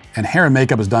Coromina. And hair and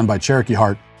makeup is done by Cherokee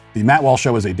Hart. The Matt Walsh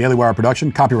Show is a Daily Wire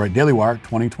production. Copyright Daily Wire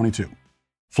 2022.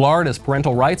 Florida's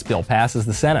parental rights bill passes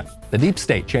the Senate. The deep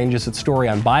state changes its story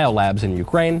on biolabs in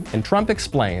Ukraine, and Trump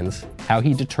explains how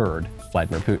he deterred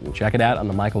Vladimir Putin. Check it out on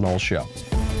The Michael Knowles Show.